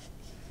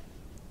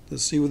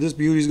 Let's see what this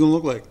beauty is going to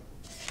look like.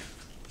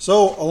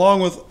 So,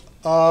 along with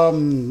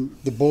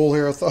the bowl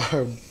here, I thought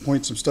I'd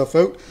point some stuff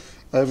out.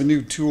 I have a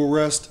new tool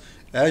rest.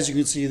 As you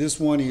can see, this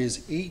one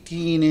is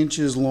 18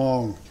 inches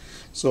long.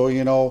 So,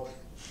 you know,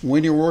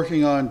 when you're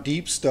working on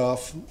deep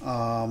stuff,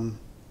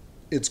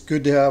 it's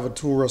good to have a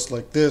tool rest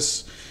like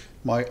this.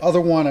 My other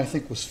one, I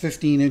think, was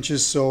 15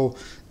 inches. So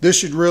this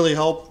should really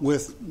help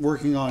with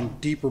working on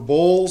deeper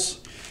bowls.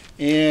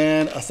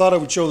 And I thought I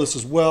would show this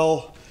as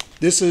well.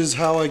 This is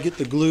how I get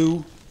the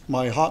glue,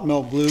 my hot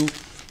melt glue.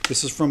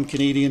 This is from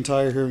Canadian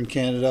Tire here in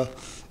Canada.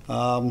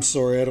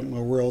 Sorry, I don't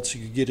know where else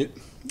you could get it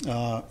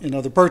in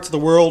other parts of the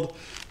world.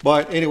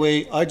 But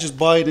anyway, I just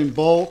buy it in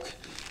bulk.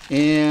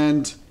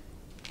 And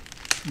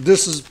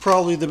this is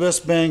probably the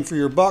best bang for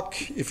your buck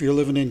if you're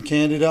living in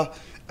Canada.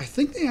 I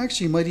think they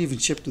actually might even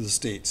ship to the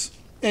States.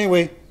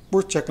 Anyway,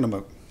 worth checking them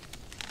out.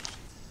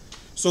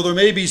 So there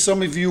may be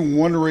some of you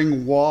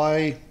wondering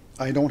why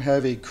I don't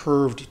have a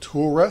curved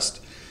tool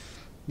rest.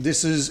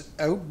 This is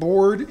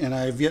outboard, and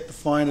I've yet to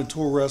find a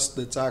tool rest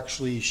that's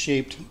actually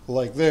shaped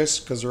like this,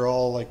 because they're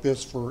all like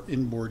this for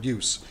inboard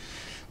use.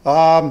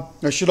 I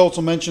should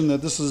also mention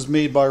that this is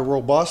made by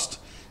Robust.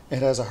 It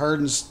has a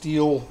hardened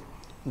steel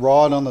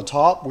rod on the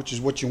top, which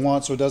is what you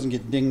want so it doesn't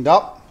get dinged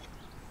up.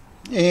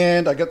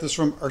 And I got this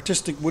from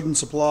Artistic Wooden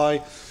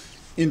Supply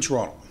in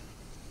Toronto.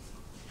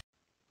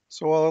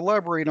 So I'll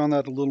elaborate on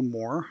that a little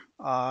more.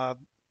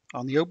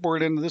 On the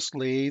outboard end of this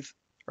lathe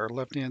are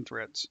left-hand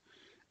threads,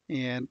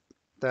 and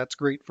that's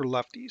great for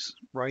lefties.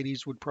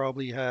 Righties would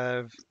probably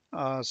have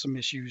some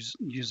issues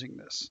using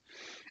this.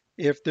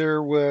 If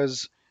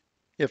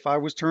I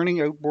was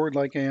turning outboard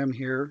like I am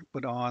here,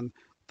 but on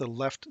the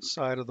left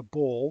side of the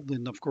bowl,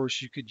 then of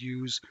course you could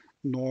use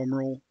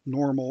normal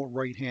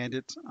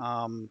right-handed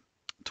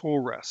tool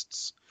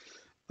rests.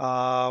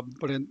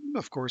 But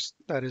of course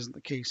that isn't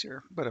the case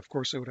here. But of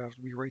course it would have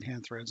to be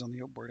right-hand threads on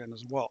the outboard end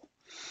as well.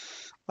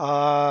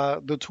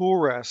 The tool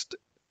rest,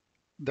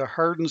 the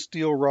hardened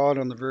steel rod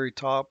on the very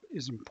top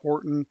is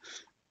important.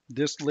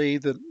 This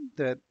lathe,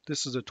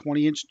 this is a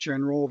 20-inch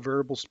general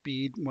variable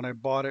speed. When I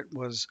bought it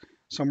was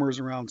somewhere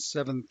around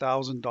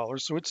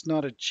 $7,000. So it's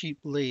not a cheap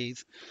lathe,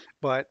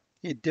 but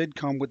it did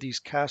come with these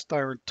cast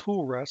iron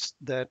tool rests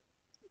that,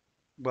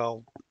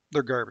 well,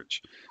 they're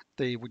garbage.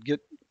 They would get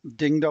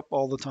dinged up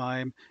all the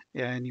time,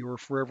 and you were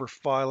forever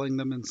filing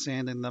them and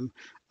sanding them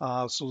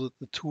so that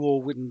the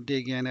tool wouldn't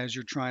dig in as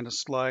you're trying to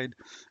slide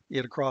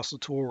it across the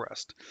tool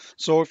rest.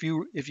 So if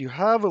you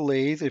have a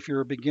lathe, if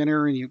you're a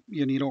beginner and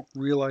you don't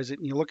realize it,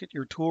 and you look at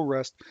your tool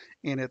rest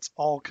and it's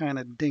all kind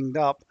of dinged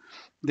up,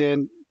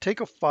 then take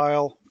a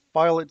file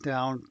it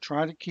down,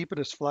 try to keep it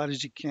as flat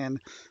as you can,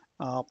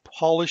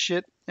 polish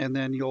it, and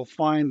then you'll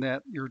find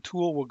that your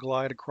tool will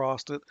glide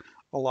across it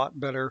a lot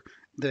better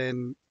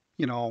than,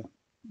 you know,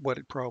 what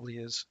it probably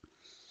is.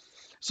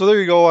 So there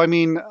you go. I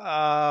mean,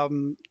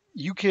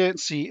 you can't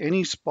see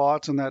any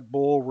spots in that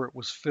bowl where it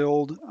was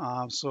filled.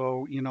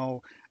 So, you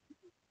know,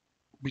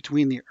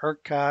 between the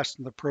Arc Cast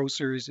and the Pro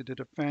Series, they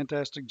did a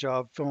fantastic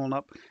job filling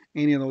up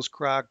any of those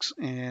cracks,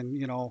 and,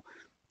 you know,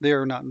 they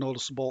are not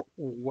noticeable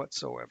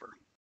whatsoever.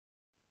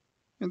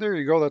 And there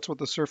you go. That's what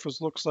the surface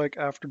looks like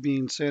after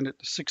being sanded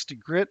to 60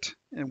 grit,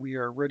 and we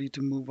are ready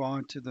to move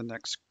on to the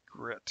next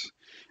grit.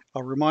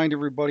 I'll remind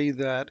everybody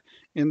that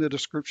in the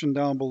description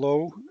down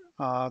below,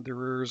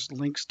 there's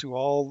links to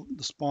all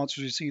the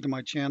sponsors you see to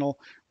my channel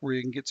where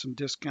you can get some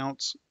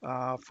discounts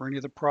for any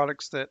of the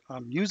products that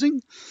I'm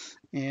using,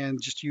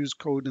 and just use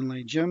code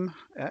InlayJim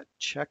at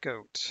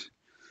checkout.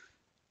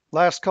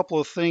 Last couple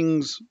of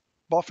things,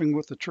 buffing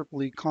with the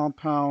triple E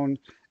compound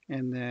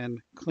and then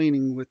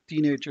cleaning with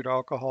denatured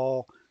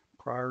alcohol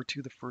prior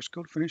to the first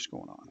coat finish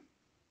going on.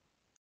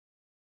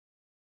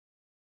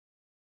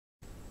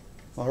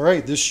 All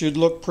right, this should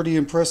look pretty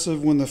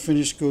impressive when the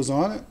finish goes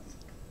on it.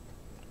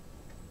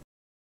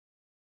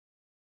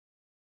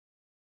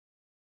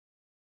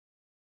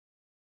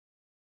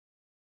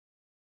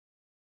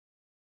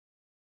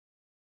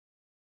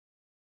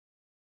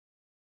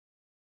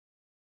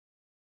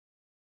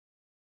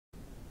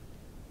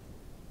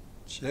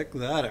 Check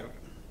that out.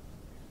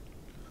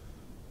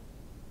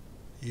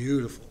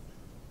 Beautiful.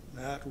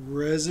 That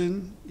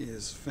resin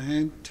is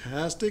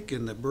fantastic,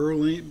 and the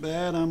burl ain't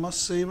bad, I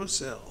must say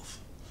myself.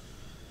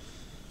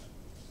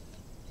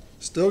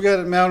 Still got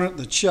it mounted in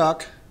the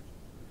chuck.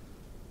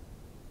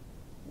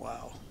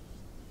 Wow.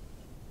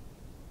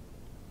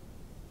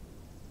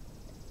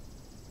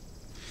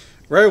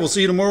 Right, we'll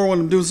see you tomorrow when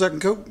I'm doing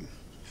second coat.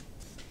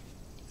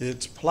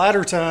 It's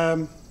platter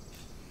time.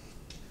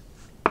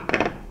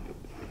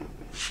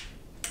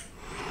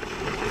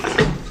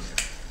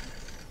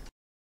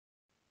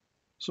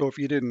 So if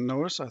you didn't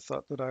notice, I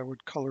thought that I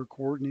would color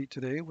coordinate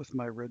today with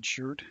my red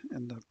shirt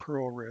and the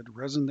pearl red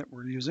resin that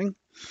we're using.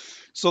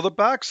 So the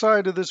back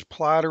side of this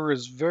platter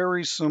is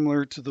very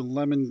similar to the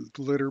lemon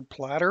glitter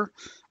platter.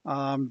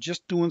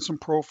 Just doing some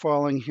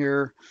profiling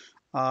here.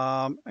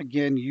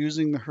 Again,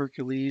 using the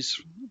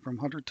Hercules from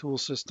Hunter Tool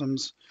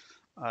Systems.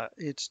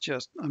 It's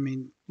just, I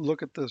mean,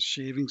 look at the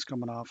shavings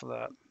coming off of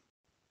that.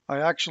 I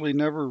actually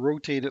never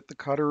rotated the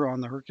cutter on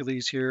the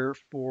Hercules here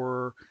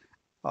for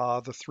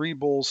the 3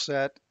 bowl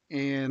set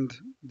and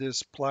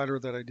this platter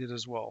that I did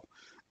as well.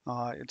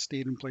 It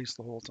stayed in place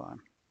the whole time.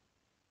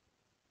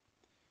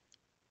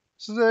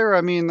 So there,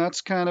 I mean, that's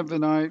kind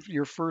of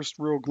your first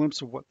real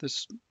glimpse of what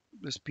this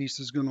piece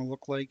is going to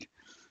look like.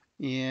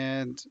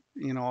 And,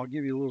 I'll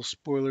give you a little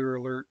spoiler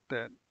alert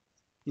that,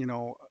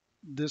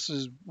 this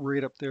is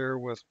right up there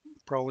with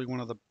probably one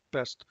of the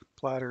best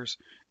platters,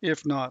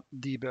 if not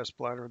the best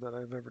platter that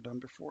I've ever done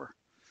before.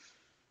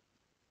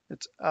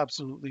 It's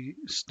absolutely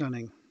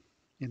stunning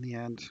in the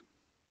end.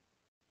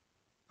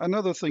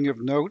 Another thing of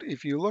note,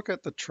 if you look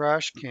at the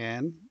trash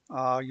can,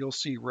 you'll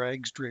see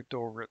rags draped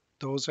over it.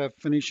 Those have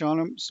finish on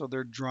them, so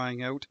they're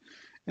drying out.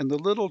 And the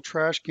little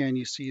trash can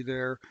you see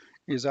there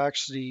is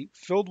actually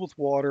filled with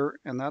water,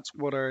 and that's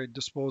what I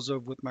dispose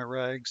of with my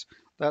rags.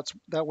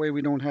 That way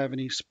we don't have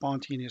any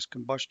spontaneous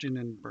combustion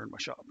and burn my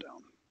shop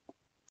down.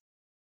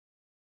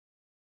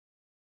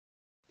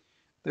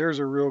 There's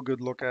a real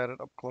good look at it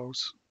up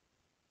close.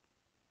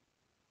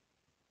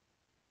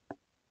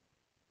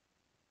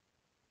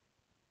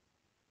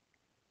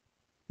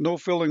 No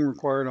filling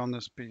required on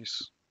this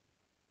piece.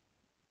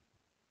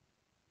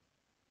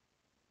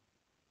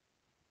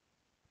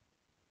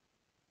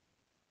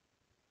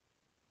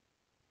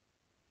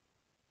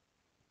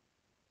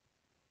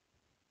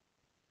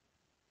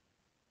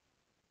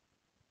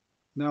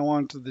 Now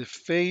onto the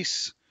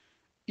face.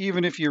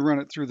 Even if you run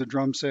it through the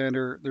drum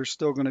sander, there's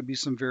still going to be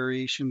some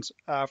variations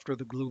after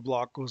the glue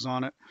block goes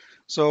on it.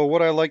 So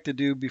what I like to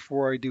do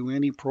before I do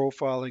any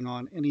profiling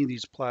on any of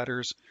these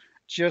platters,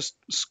 just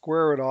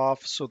square it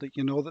off so that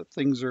you know that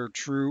things are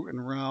true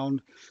and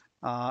round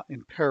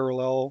and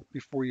parallel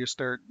before you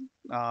start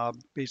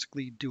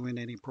basically doing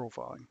any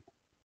profiling.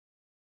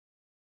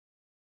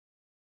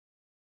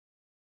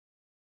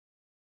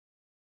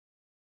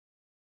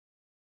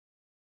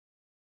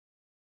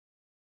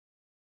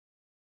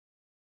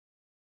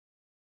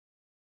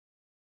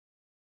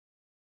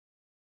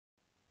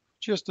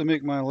 Just to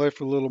make my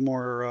life a little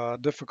more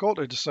difficult,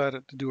 I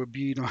decided to do a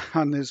bead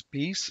on this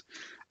piece.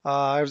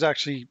 I'm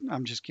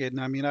just kidding.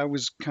 I mean,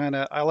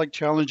 I like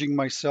challenging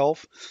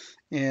myself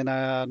and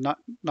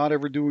not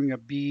ever doing a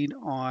bead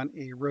on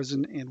a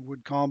resin and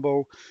wood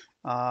combo.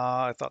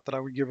 I thought that I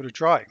would give it a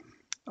try.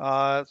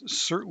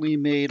 Certainly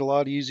made a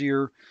lot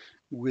easier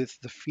with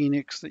the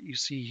Phoenix that you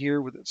see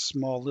here with its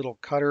small little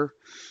cutter.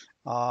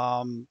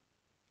 Um,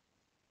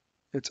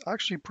 it's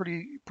actually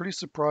pretty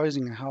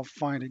surprising how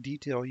fine a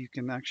detail you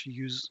can actually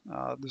use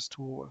this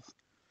tool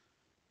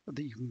with,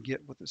 that you can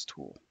get with this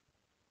tool.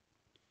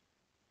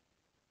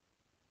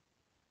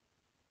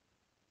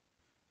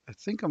 I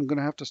think I'm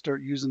gonna have to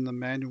start using the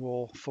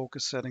manual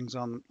focus settings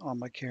on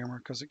my camera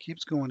because it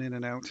keeps going in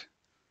and out.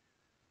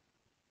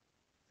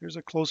 Here's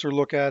a closer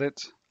look at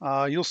it.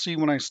 You'll see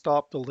when I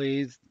stop the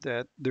lathe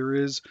that there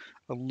is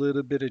a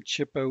little bit of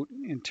chip out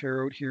and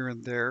tear out here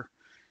and there.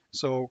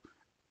 So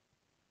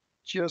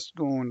just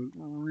going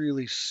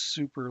really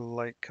super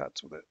light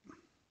cuts with it.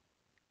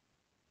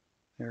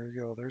 There you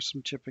go. There's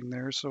some chipping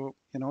there. So,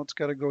 it's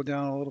got to go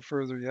down a little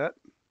further yet.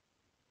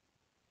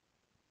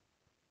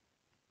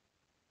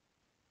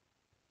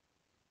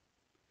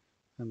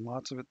 And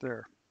lots of it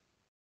there.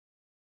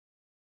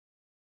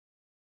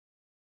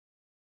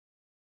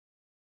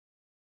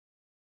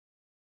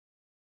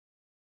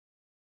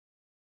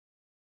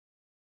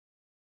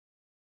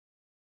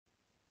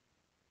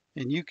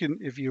 And you can,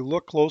 if you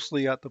look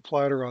closely at the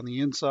platter on the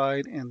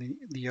inside and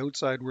the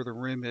outside where the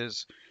rim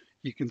is,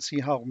 you can see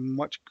how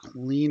much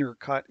cleaner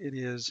cut it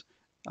is.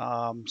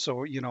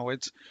 So,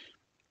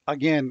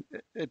 again,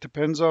 it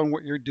depends on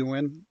what you're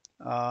doing.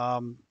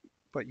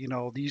 But,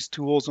 these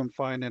tools I'm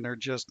finding are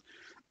just,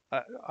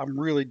 I'm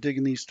really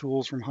digging these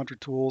tools from Hunter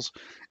Tools.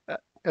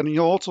 And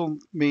you also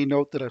may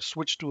note that I've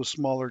switched to a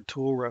smaller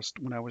tool rest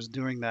when I was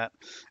doing that,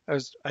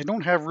 as I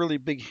don't have really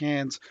big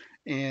hands,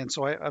 and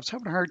so I was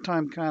having a hard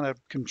time kind of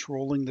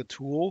controlling the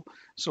tool.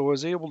 So I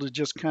was able to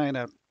just kind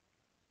of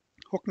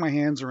hook my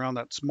hands around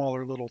that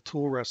smaller little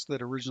tool rest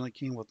that originally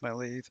came with my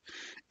lathe,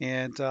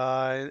 and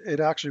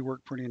it actually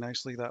worked pretty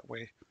nicely that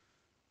way.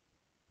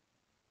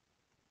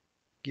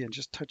 Again,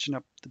 just touching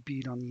up the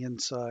bead on the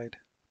inside.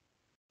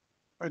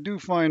 I do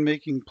find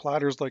making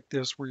platters like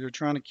this where you're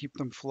trying to keep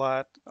them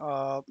flat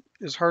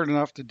is hard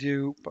enough to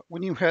do, but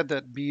when you had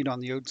that bead on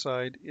the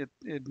outside, it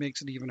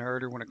makes it even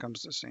harder when it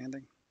comes to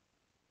sanding.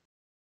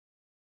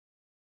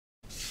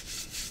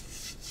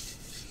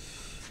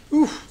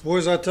 Ooh,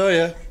 boys, I tell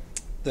you,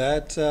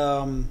 that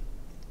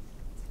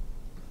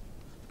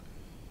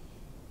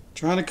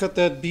trying to cut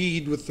that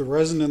bead with the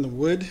resin and the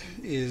wood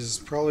is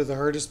probably the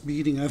hardest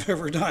beading I've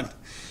ever done.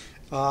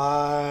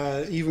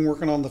 Even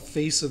working on the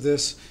face of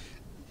this,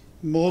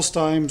 most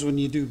times when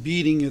you do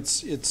beading,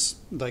 it's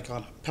like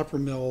on a pepper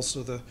mill,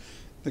 so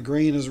the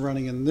grain is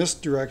running in this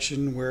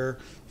direction, where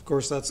of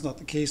course that's not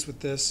the case with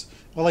this.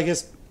 Well, I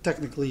guess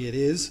technically it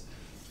is,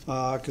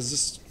 because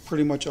this is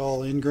pretty much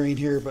all in grain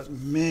here, but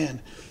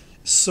man,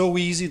 so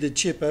easy to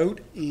chip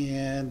out.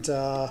 And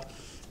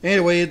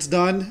anyway, it's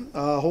done.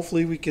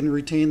 Hopefully we can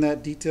retain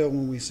that detail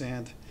when we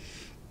sand,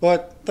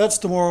 but that's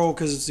tomorrow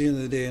because it's the end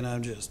of the day and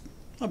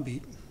I'm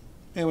beat.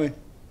 Anyway,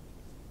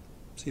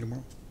 see you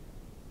tomorrow.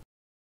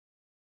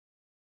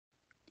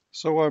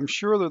 So I'm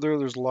sure that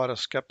there's a lot of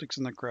skeptics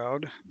in the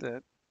crowd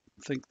that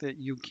think that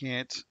you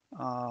can't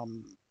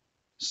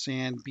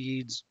sand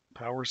beads,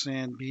 power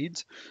sand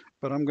beads,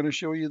 but I'm going to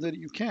show you that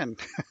you can.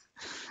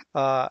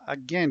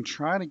 Again,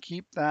 trying to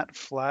keep that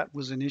flat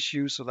was an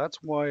issue, so that's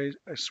why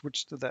I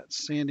switched to that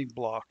sanding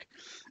block.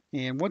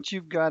 And once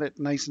you've got it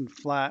nice and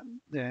flat,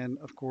 then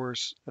of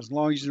course, as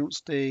long as you don't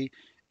stay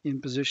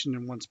in position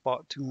in one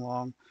spot too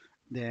long,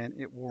 then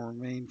it will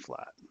remain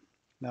flat.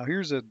 Now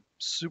here's a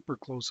super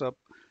close-up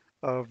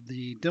of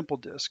the dimple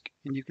disc,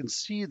 and you can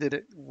see that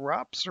it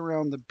wraps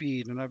around the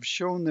bead. And I've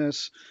shown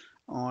this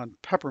on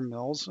pepper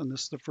mills, and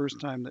this is the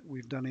first time that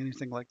we've done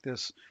anything like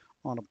this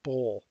on a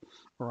bowl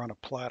or on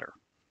a platter.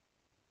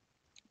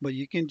 But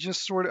you can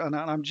just sort of, and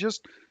I'm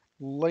just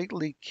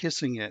lightly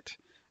kissing it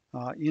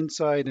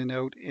inside and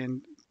out,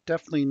 and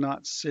definitely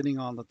not sitting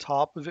on the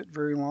top of it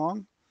very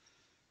long.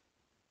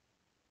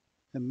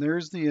 And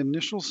there's the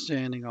initial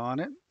sanding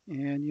on it,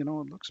 and you know,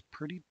 it looks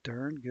pretty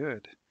darn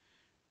good.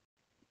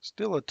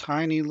 Still a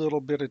tiny little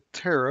bit of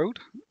tear out,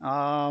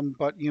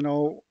 but you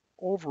know,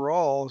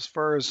 overall, as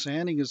far as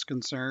sanding is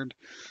concerned,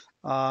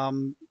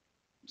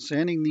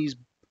 sanding these,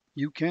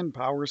 you can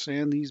power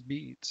sand these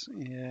beads,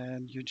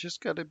 and you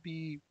just got to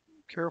be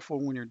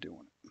careful when you're doing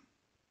it.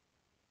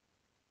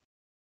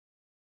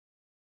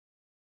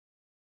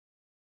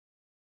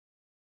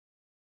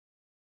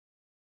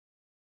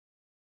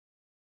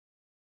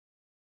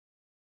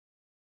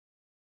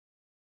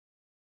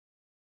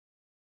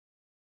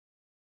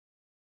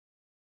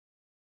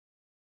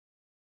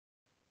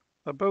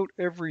 About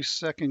every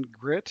second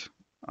grit,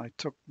 I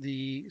took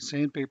the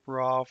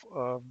sandpaper off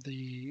of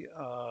the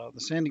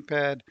sanding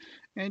pad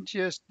and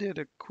just did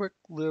a quick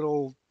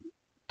little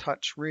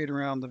touch right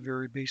around the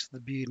very base of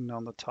the bead and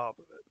on the top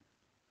of it.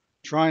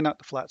 Try not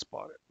to flat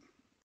spot it.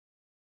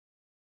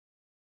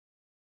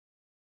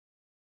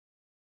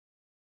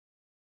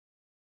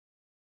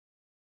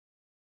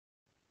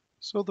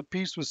 So the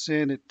piece was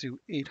sanded to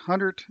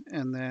 800,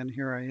 and then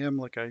here I am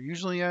like I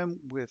usually am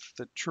with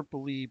the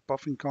triple E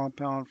buffing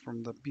compound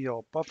from the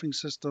BL buffing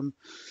system.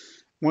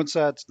 Once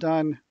that's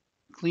done,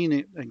 clean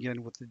it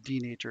again with the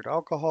denatured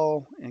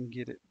alcohol and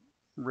get it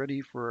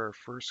ready for our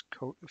first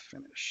coat of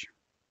finish.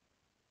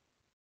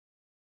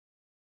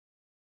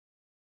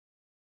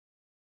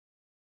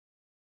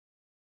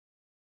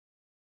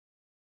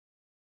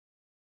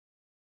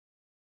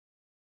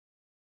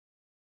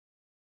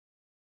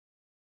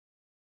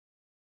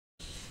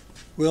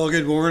 Well,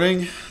 good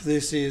morning.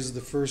 This is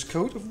the first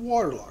coat of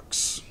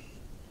Waterlux.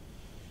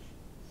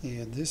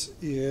 And this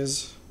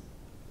is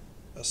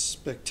a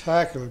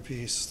spectacular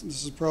piece.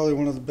 This is probably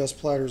one of the best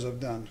platters I've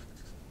done.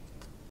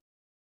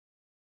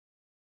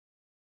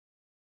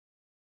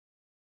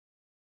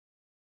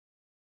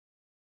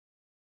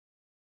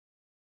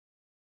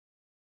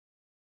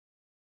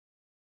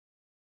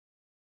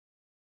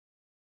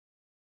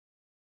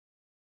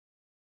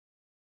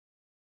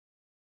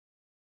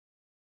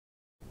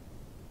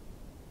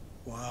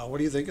 Wow, what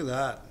do you think of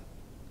that?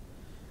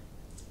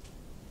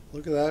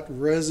 Look at that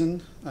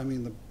resin. I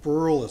mean, the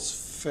burl is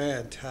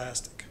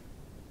fantastic.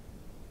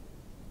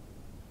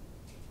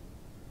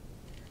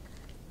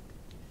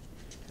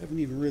 Haven't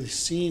even really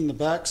seen the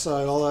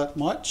backside all that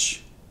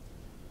much.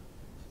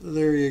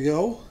 There you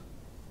go.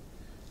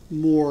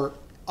 More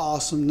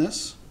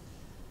awesomeness.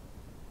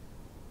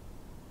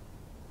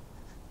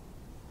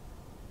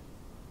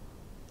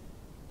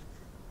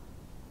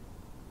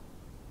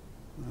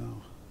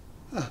 Wow.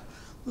 A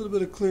little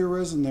bit of clear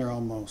resin there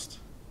almost.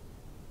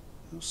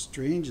 How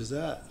strange is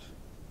that?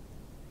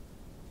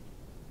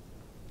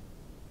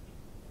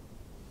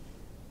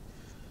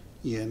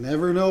 You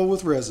never know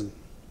with resin.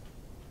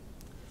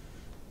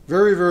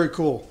 Very, very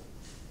cool.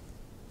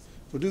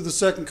 We'll do the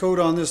second coat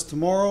on this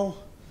tomorrow,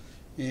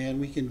 and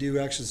we can do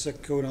actually the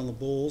second coat on the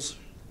bowls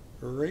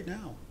right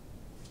now.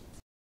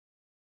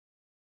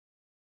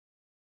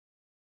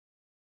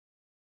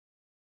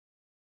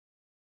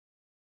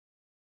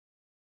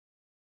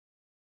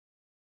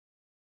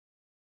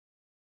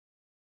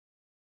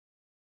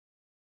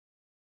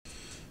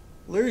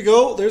 Well, there you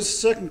go. There's the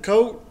second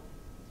coat.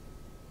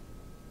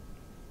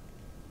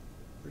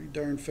 Pretty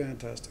darn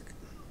fantastic.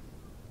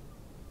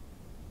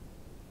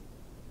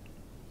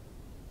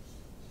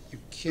 You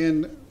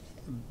can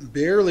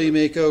barely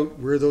make out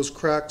where those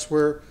cracks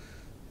were.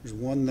 There's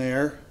one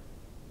there.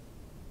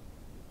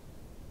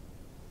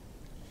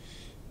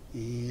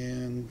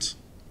 And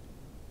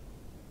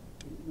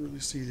don't really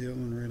see the other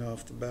one right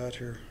off the bat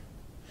here.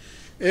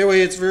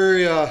 Anyway, it's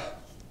very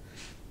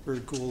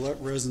Very cool. That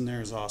resin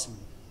there is awesome.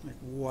 Like,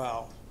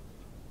 wow.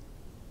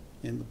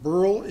 And the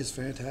burl is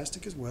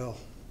fantastic as well.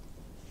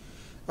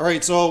 All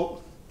right,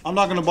 so I'm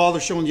not going to bother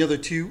showing the other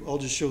two. I'll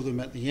just show them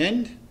at the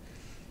end.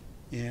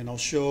 And I'll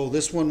show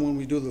this one when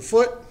we do the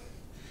foot.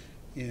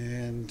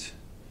 And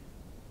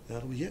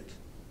that'll be it.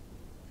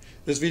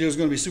 This video is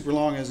going to be super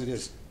long as it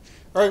is.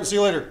 All right, see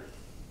you later.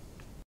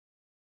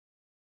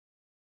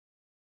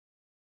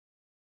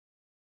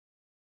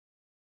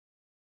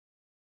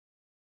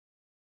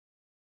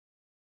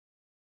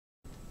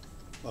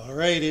 All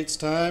right, it's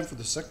time for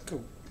the second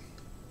coat.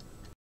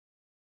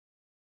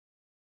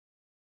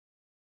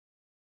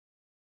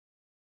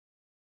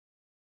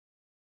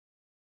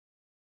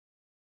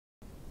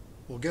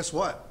 Well, guess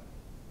what?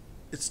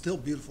 It's still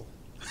beautiful.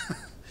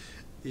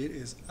 It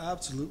is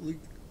absolutely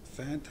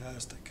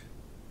fantastic.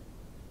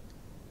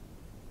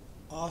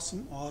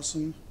 Awesome,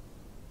 awesome,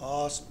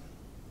 awesome.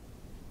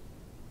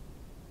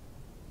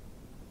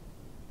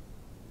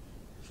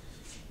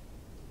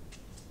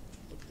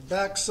 Look at the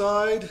back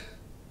side.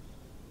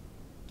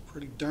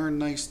 Pretty darn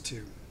nice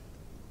too.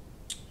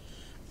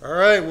 All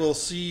right, we'll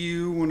see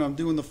you when I'm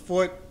doing the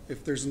foot.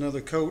 If there's another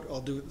coat,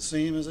 I'll do it the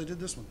same as I did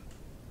this one.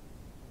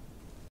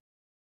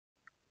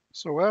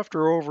 So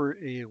after over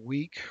a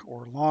week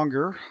or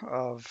longer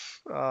of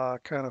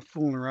kind of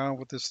fooling around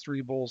with this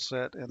 3-bowl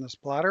set and this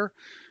platter,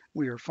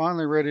 we are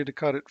finally ready to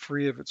cut it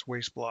free of its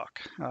waste block.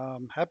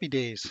 Happy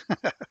days.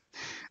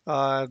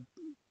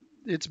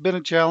 It's been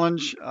a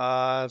challenge,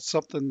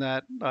 something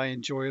that I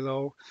enjoy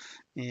though,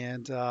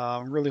 and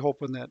I'm really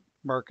hoping that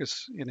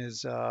Marcus and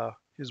his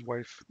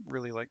wife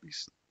really like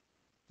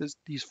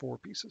these 4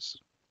 pieces.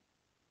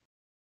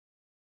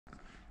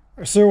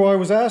 So I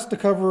was asked to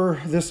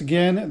cover this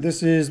again.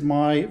 This is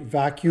my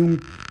vacuum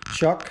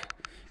chuck,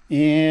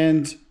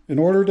 and in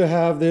order to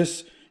have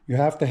this, you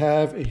have to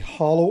have a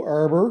hollow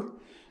arbor.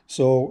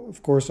 So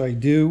of course I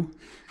do.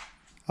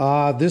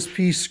 This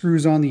piece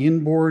screws on the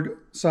inboard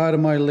side of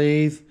my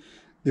lathe.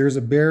 There's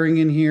a bearing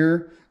in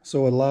here,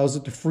 so it allows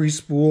it to free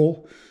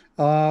spool.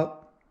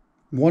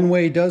 One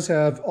Way does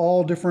have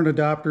all different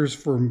adapters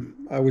for,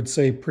 I would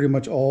say, pretty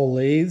much all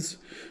lathes.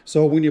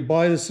 So when you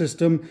buy the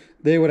system,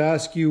 they would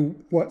ask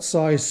you what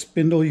size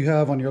spindle you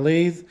have on your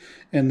lathe,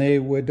 and they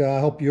would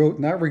help you out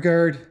in that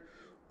regard.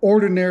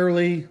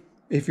 Ordinarily,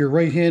 if you're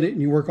right-handed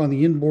and you work on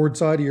the inboard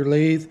side of your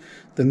lathe,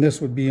 then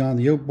this would be on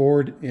the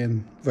outboard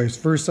and vice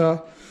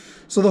versa.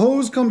 So the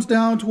hose comes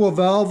down to a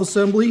valve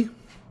assembly.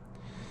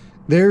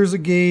 There's a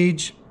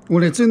gauge.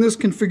 When it's in this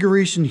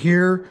configuration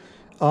here,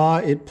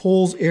 it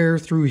pulls air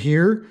through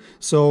here,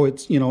 so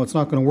it's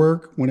not going to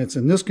work. When it's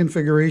in this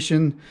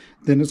configuration,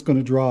 then it's going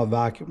to draw a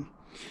vacuum,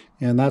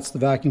 and that's the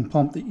vacuum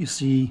pump that you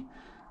see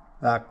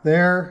back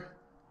there.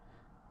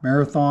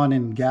 Marathon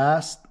and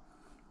Gast.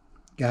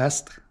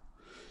 It's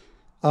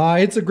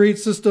a great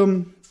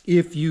system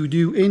if you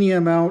do any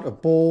amount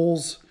of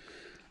bowls.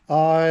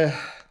 I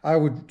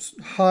would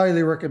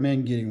highly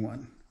recommend getting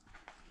one.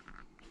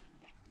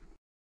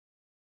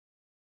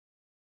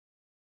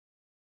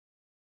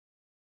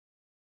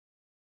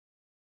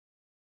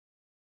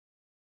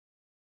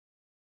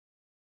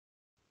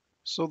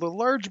 So the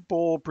large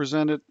bowl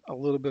presented a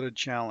little bit of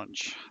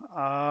challenge.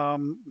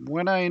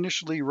 When I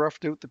initially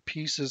roughed out the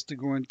pieces to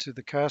go into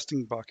the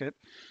casting bucket,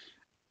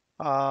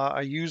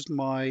 I used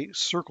my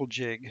circle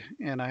jig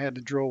and I had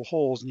to drill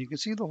holes, and you can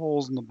see the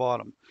holes in the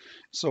bottom.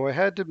 So I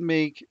had to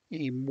make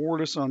a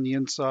mortise on the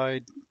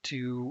inside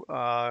to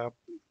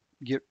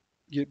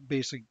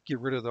basically get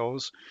rid of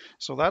those.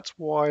 So that's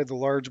why the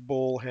large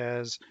bowl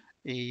has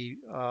a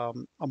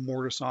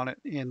mortise on it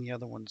and the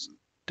other ones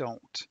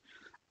don't.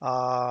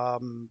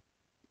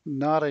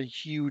 Not a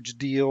huge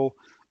deal.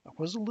 I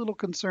was a little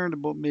concerned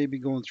about maybe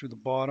going through the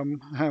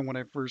bottom when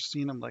I first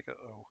seen them, like,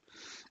 uh-oh.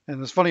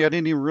 And it's funny, I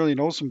didn't even really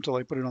notice them until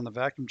I put it on the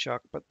vacuum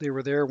chuck, but they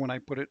were there when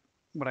I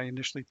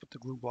initially put the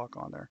glue block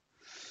on there.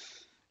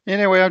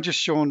 Anyway, I'm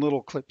just showing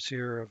little clips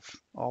here of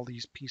all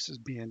these pieces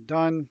being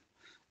done.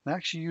 I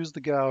actually used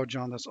the gouge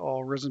on this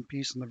all resin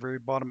piece in the very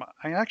bottom.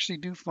 I actually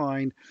do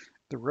find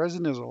the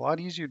resin is a lot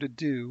easier to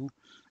do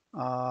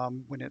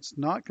when it's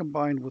not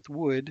combined with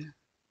wood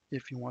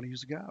if you want to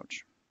use a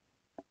gouge.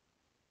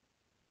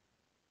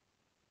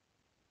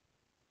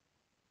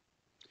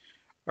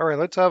 All right,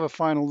 let's have a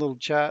final little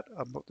chat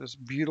about this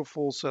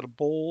beautiful set of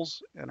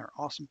bowls and our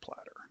awesome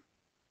platter.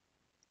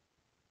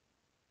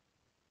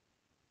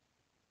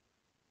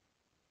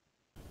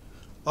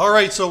 All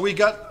right, so we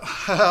got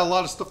a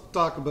lot of stuff to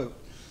talk about.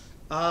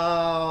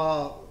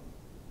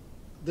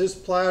 This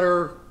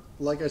platter,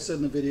 like I said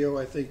in the video,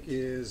 I think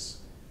is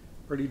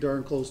pretty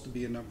darn close to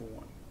being number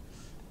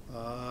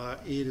 1.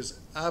 It is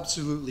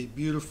absolutely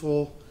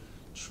beautiful.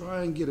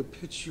 Try and get a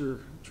picture,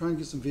 try and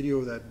get some video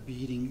of that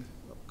beading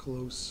up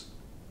close.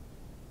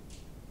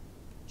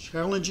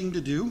 Challenging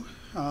to do,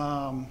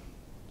 to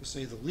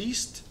say the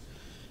least.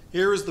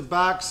 Here is the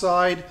back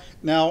side.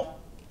 Now,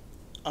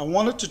 I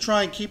wanted to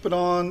try and keep it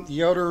on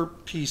the outer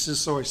pieces,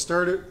 so I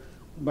started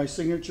with my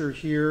signature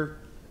here,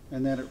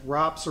 and then it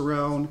wraps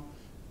around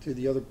to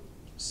the other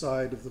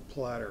side of the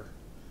platter.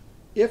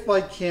 if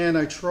I can,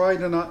 I try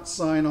to not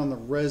sign on the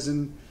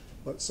resin,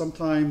 but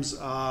sometimes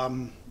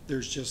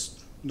there's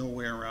just no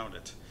way around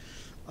it.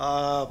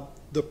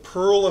 The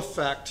pearl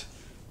effect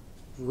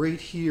right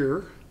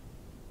here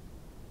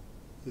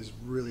is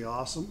really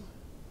awesome.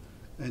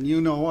 And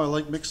you know I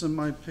like mixing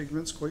my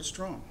pigments quite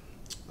strong.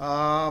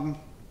 Fun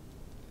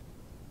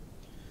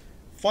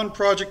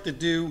project to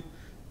do.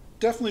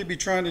 Definitely be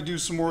trying to do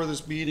some more of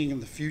this beading in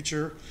the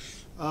future.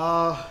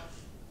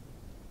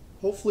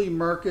 Hopefully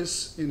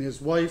Marcus and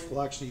his wife,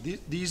 well actually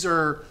these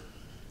are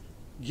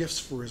gifts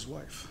for his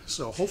wife.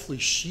 So hopefully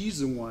she's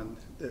the one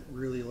that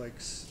really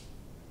likes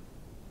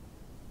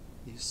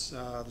these,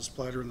 this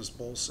splatter and this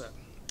bowl set.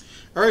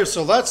 All right,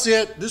 so that's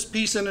it. This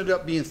piece ended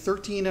up being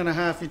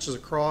 13.5 inches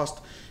across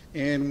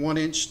and 1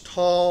 inch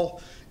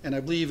tall, and I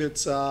believe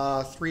it's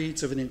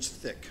 3/8 of an inch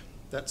thick.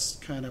 That's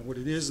kind of what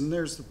it is, and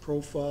there's the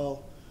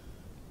profile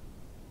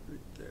right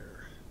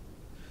there.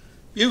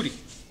 Beauty.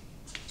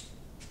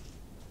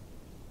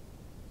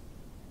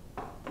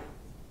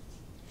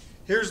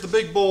 Here's the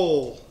big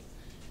bowl.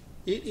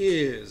 It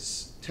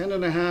is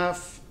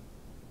 10.5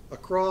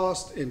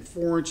 across and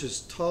 4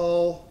 inches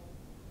tall.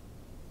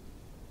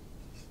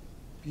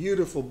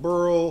 Beautiful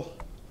burl,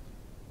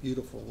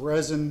 beautiful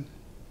resin.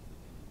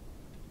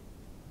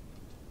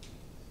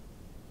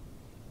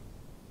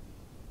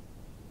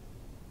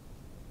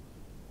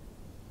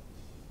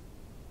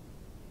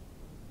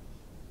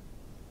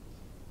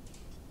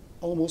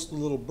 Almost a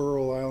little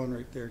burl island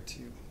right there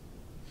too.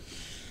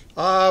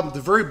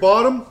 The very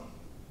bottom,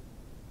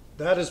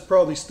 that is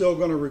probably still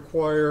going to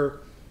require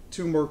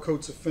 2 more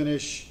coats of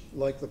finish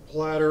like the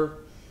platter.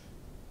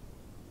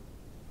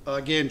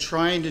 Again,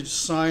 trying to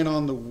sign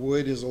on the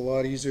wood is a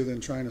lot easier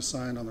than trying to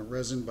sign on the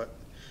resin, but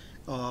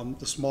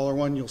the smaller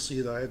one, you'll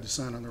see that I had to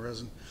sign on the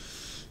resin.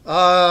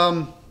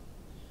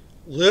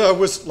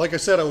 Like I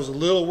said, I was a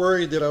little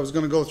worried that I was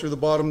going to go through the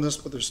bottom of this,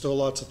 but there's still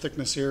lots of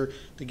thickness here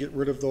to get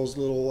rid of those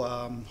little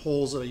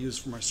holes that I use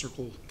for my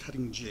circle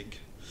cutting jig.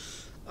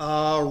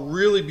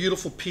 Really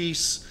beautiful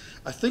piece.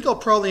 I think I'll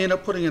probably end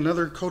up putting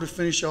another coat of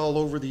finish all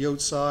over the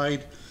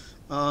outside,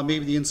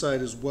 maybe the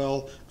inside as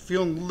well.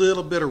 Feeling a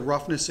little bit of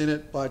roughness in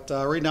it, but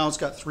right now it's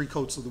got 3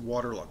 coats of the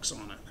Waterlux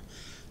on it.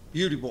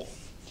 Beauty bowl.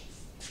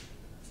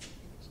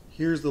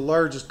 Here's the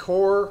largest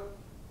core.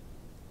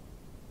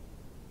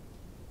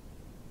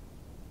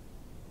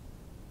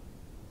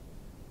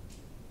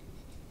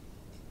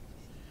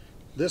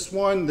 This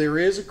one, there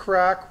is a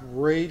crack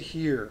right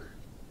here,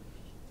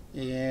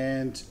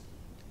 and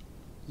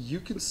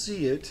you can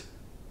see it,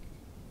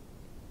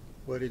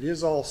 but it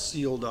is all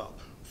sealed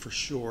up for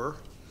sure.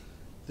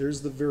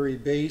 There's the very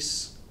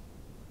base.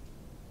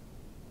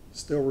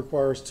 Still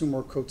requires 2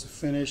 more coats of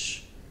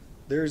finish.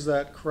 There's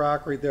that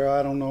crack right there.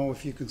 I don't know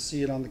if you can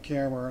see it on the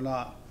camera or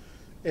not.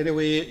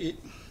 Anyway,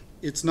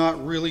 it's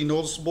not really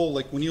noticeable.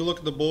 Like when you look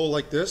at the bowl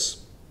like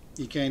this,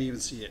 you can't even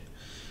see it.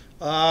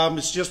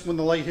 It's just when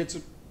the light hits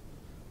it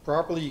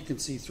properly, you can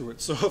see through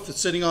it. So if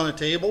it's sitting on a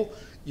table,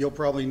 you'll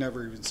probably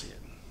never even see it.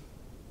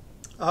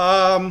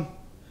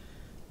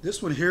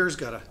 This one here has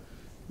got a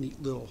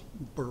neat little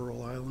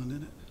burl island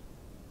in it.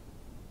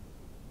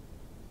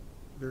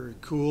 Very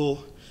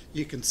cool.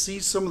 You can see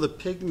some of the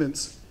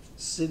pigments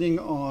sitting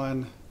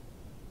on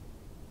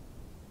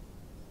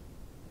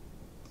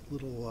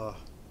little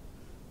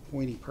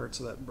pointy parts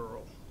of that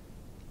burl.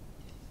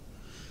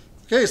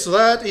 Okay, so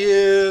that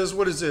is,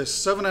 what is this?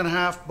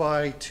 7.5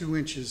 by 2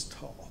 inches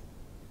tall.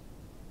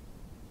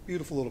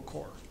 Beautiful little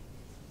core.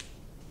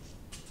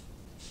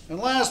 And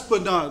last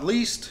but not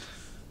least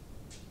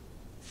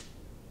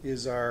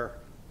is our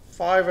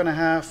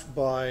 5.5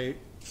 by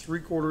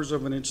 3/4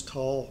 of an inch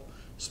tall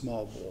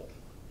small bowl.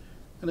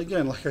 And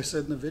again, like I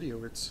said in the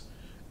video,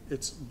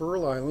 it's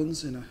burl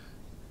islands in a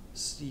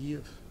sea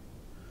of,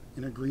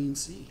 in a green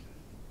sea.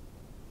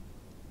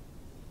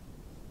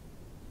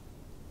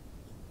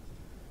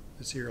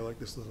 This here, I like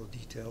this little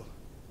detail,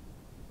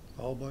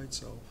 all by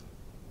itself.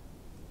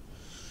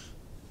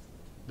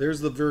 There's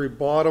the very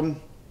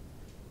bottom.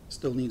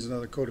 Still needs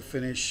another coat of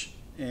finish,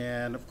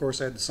 and of course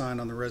I had to sign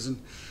on the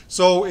resin.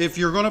 So if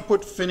you're going to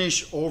put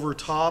finish over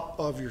top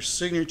of your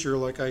signature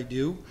like I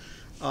do,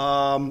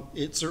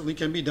 it certainly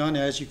can be done,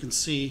 as you can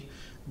see,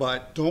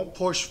 but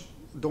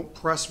don't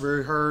press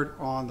very hard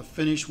on the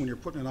finish when you're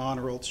putting it on,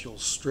 or else you'll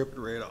strip it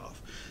right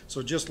off.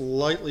 So just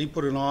lightly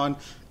put it on.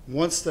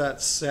 Once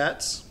that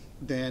sets,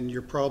 then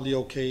you're probably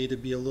okay to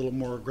be a little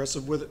more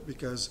aggressive with it,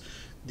 because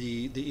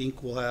the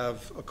ink will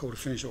have a coat of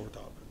finish over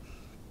top.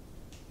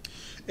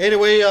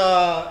 Anyway,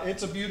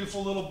 it's a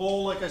beautiful little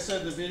bowl, like I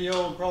said in the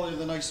video, and probably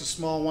the nicest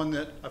small one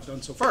that I've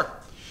done so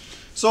far.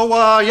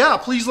 So yeah,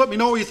 please let me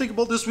know what you think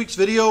about this week's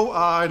video.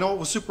 I know it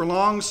was super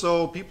long,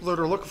 so people that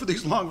are looking for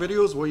these long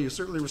videos, well, you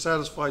certainly were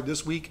satisfied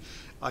this week.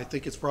 I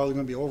think it's probably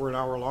going to be over an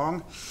hour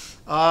long.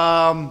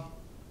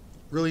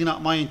 Really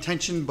not my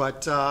intention,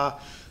 but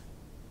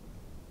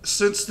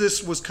since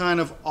this was kind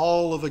of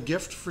all of a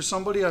gift for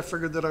somebody, I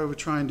figured that I would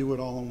try and do it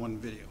all in one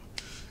video.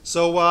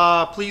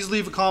 So please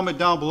leave a comment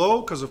down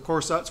below, because of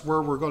course that's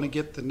where we're going to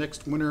get the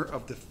next winner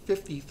of the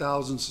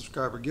 50,000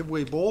 subscriber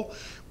giveaway bowl.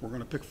 We're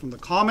going to pick from the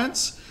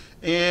comments.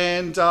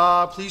 And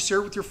please share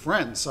it with your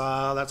friends.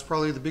 That's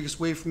probably the biggest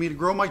way for me to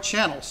grow my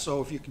channel.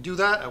 So if you could do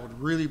that, I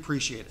would really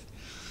appreciate it.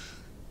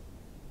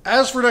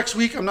 As for next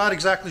week, I'm not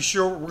exactly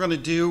sure what we're going to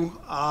do.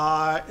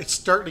 It's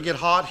starting to get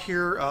hot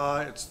here.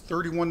 It's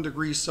 31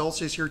 degrees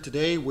Celsius here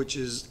today, which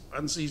is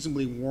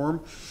unseasonably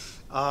warm.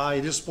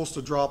 It is supposed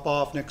to drop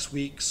off next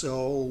week,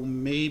 so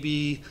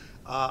maybe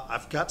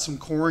I've got some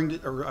coring,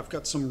 or I've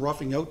got some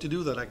roughing out to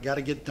do that I got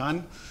to get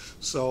done.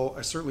 So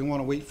I certainly want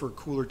to wait for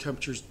cooler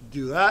temperatures to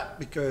do that,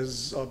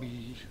 because I'll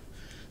be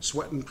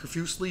sweating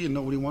profusely and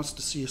nobody wants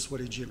to see a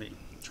sweaty Jimmy.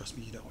 Trust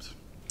me, you don't.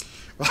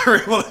 All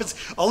right, well,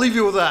 I'll leave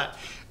you with that.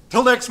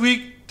 Till next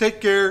week, take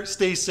care,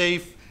 stay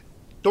safe.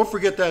 Don't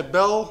forget that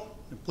bell,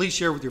 and please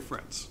share with your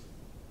friends.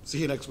 See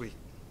you next week.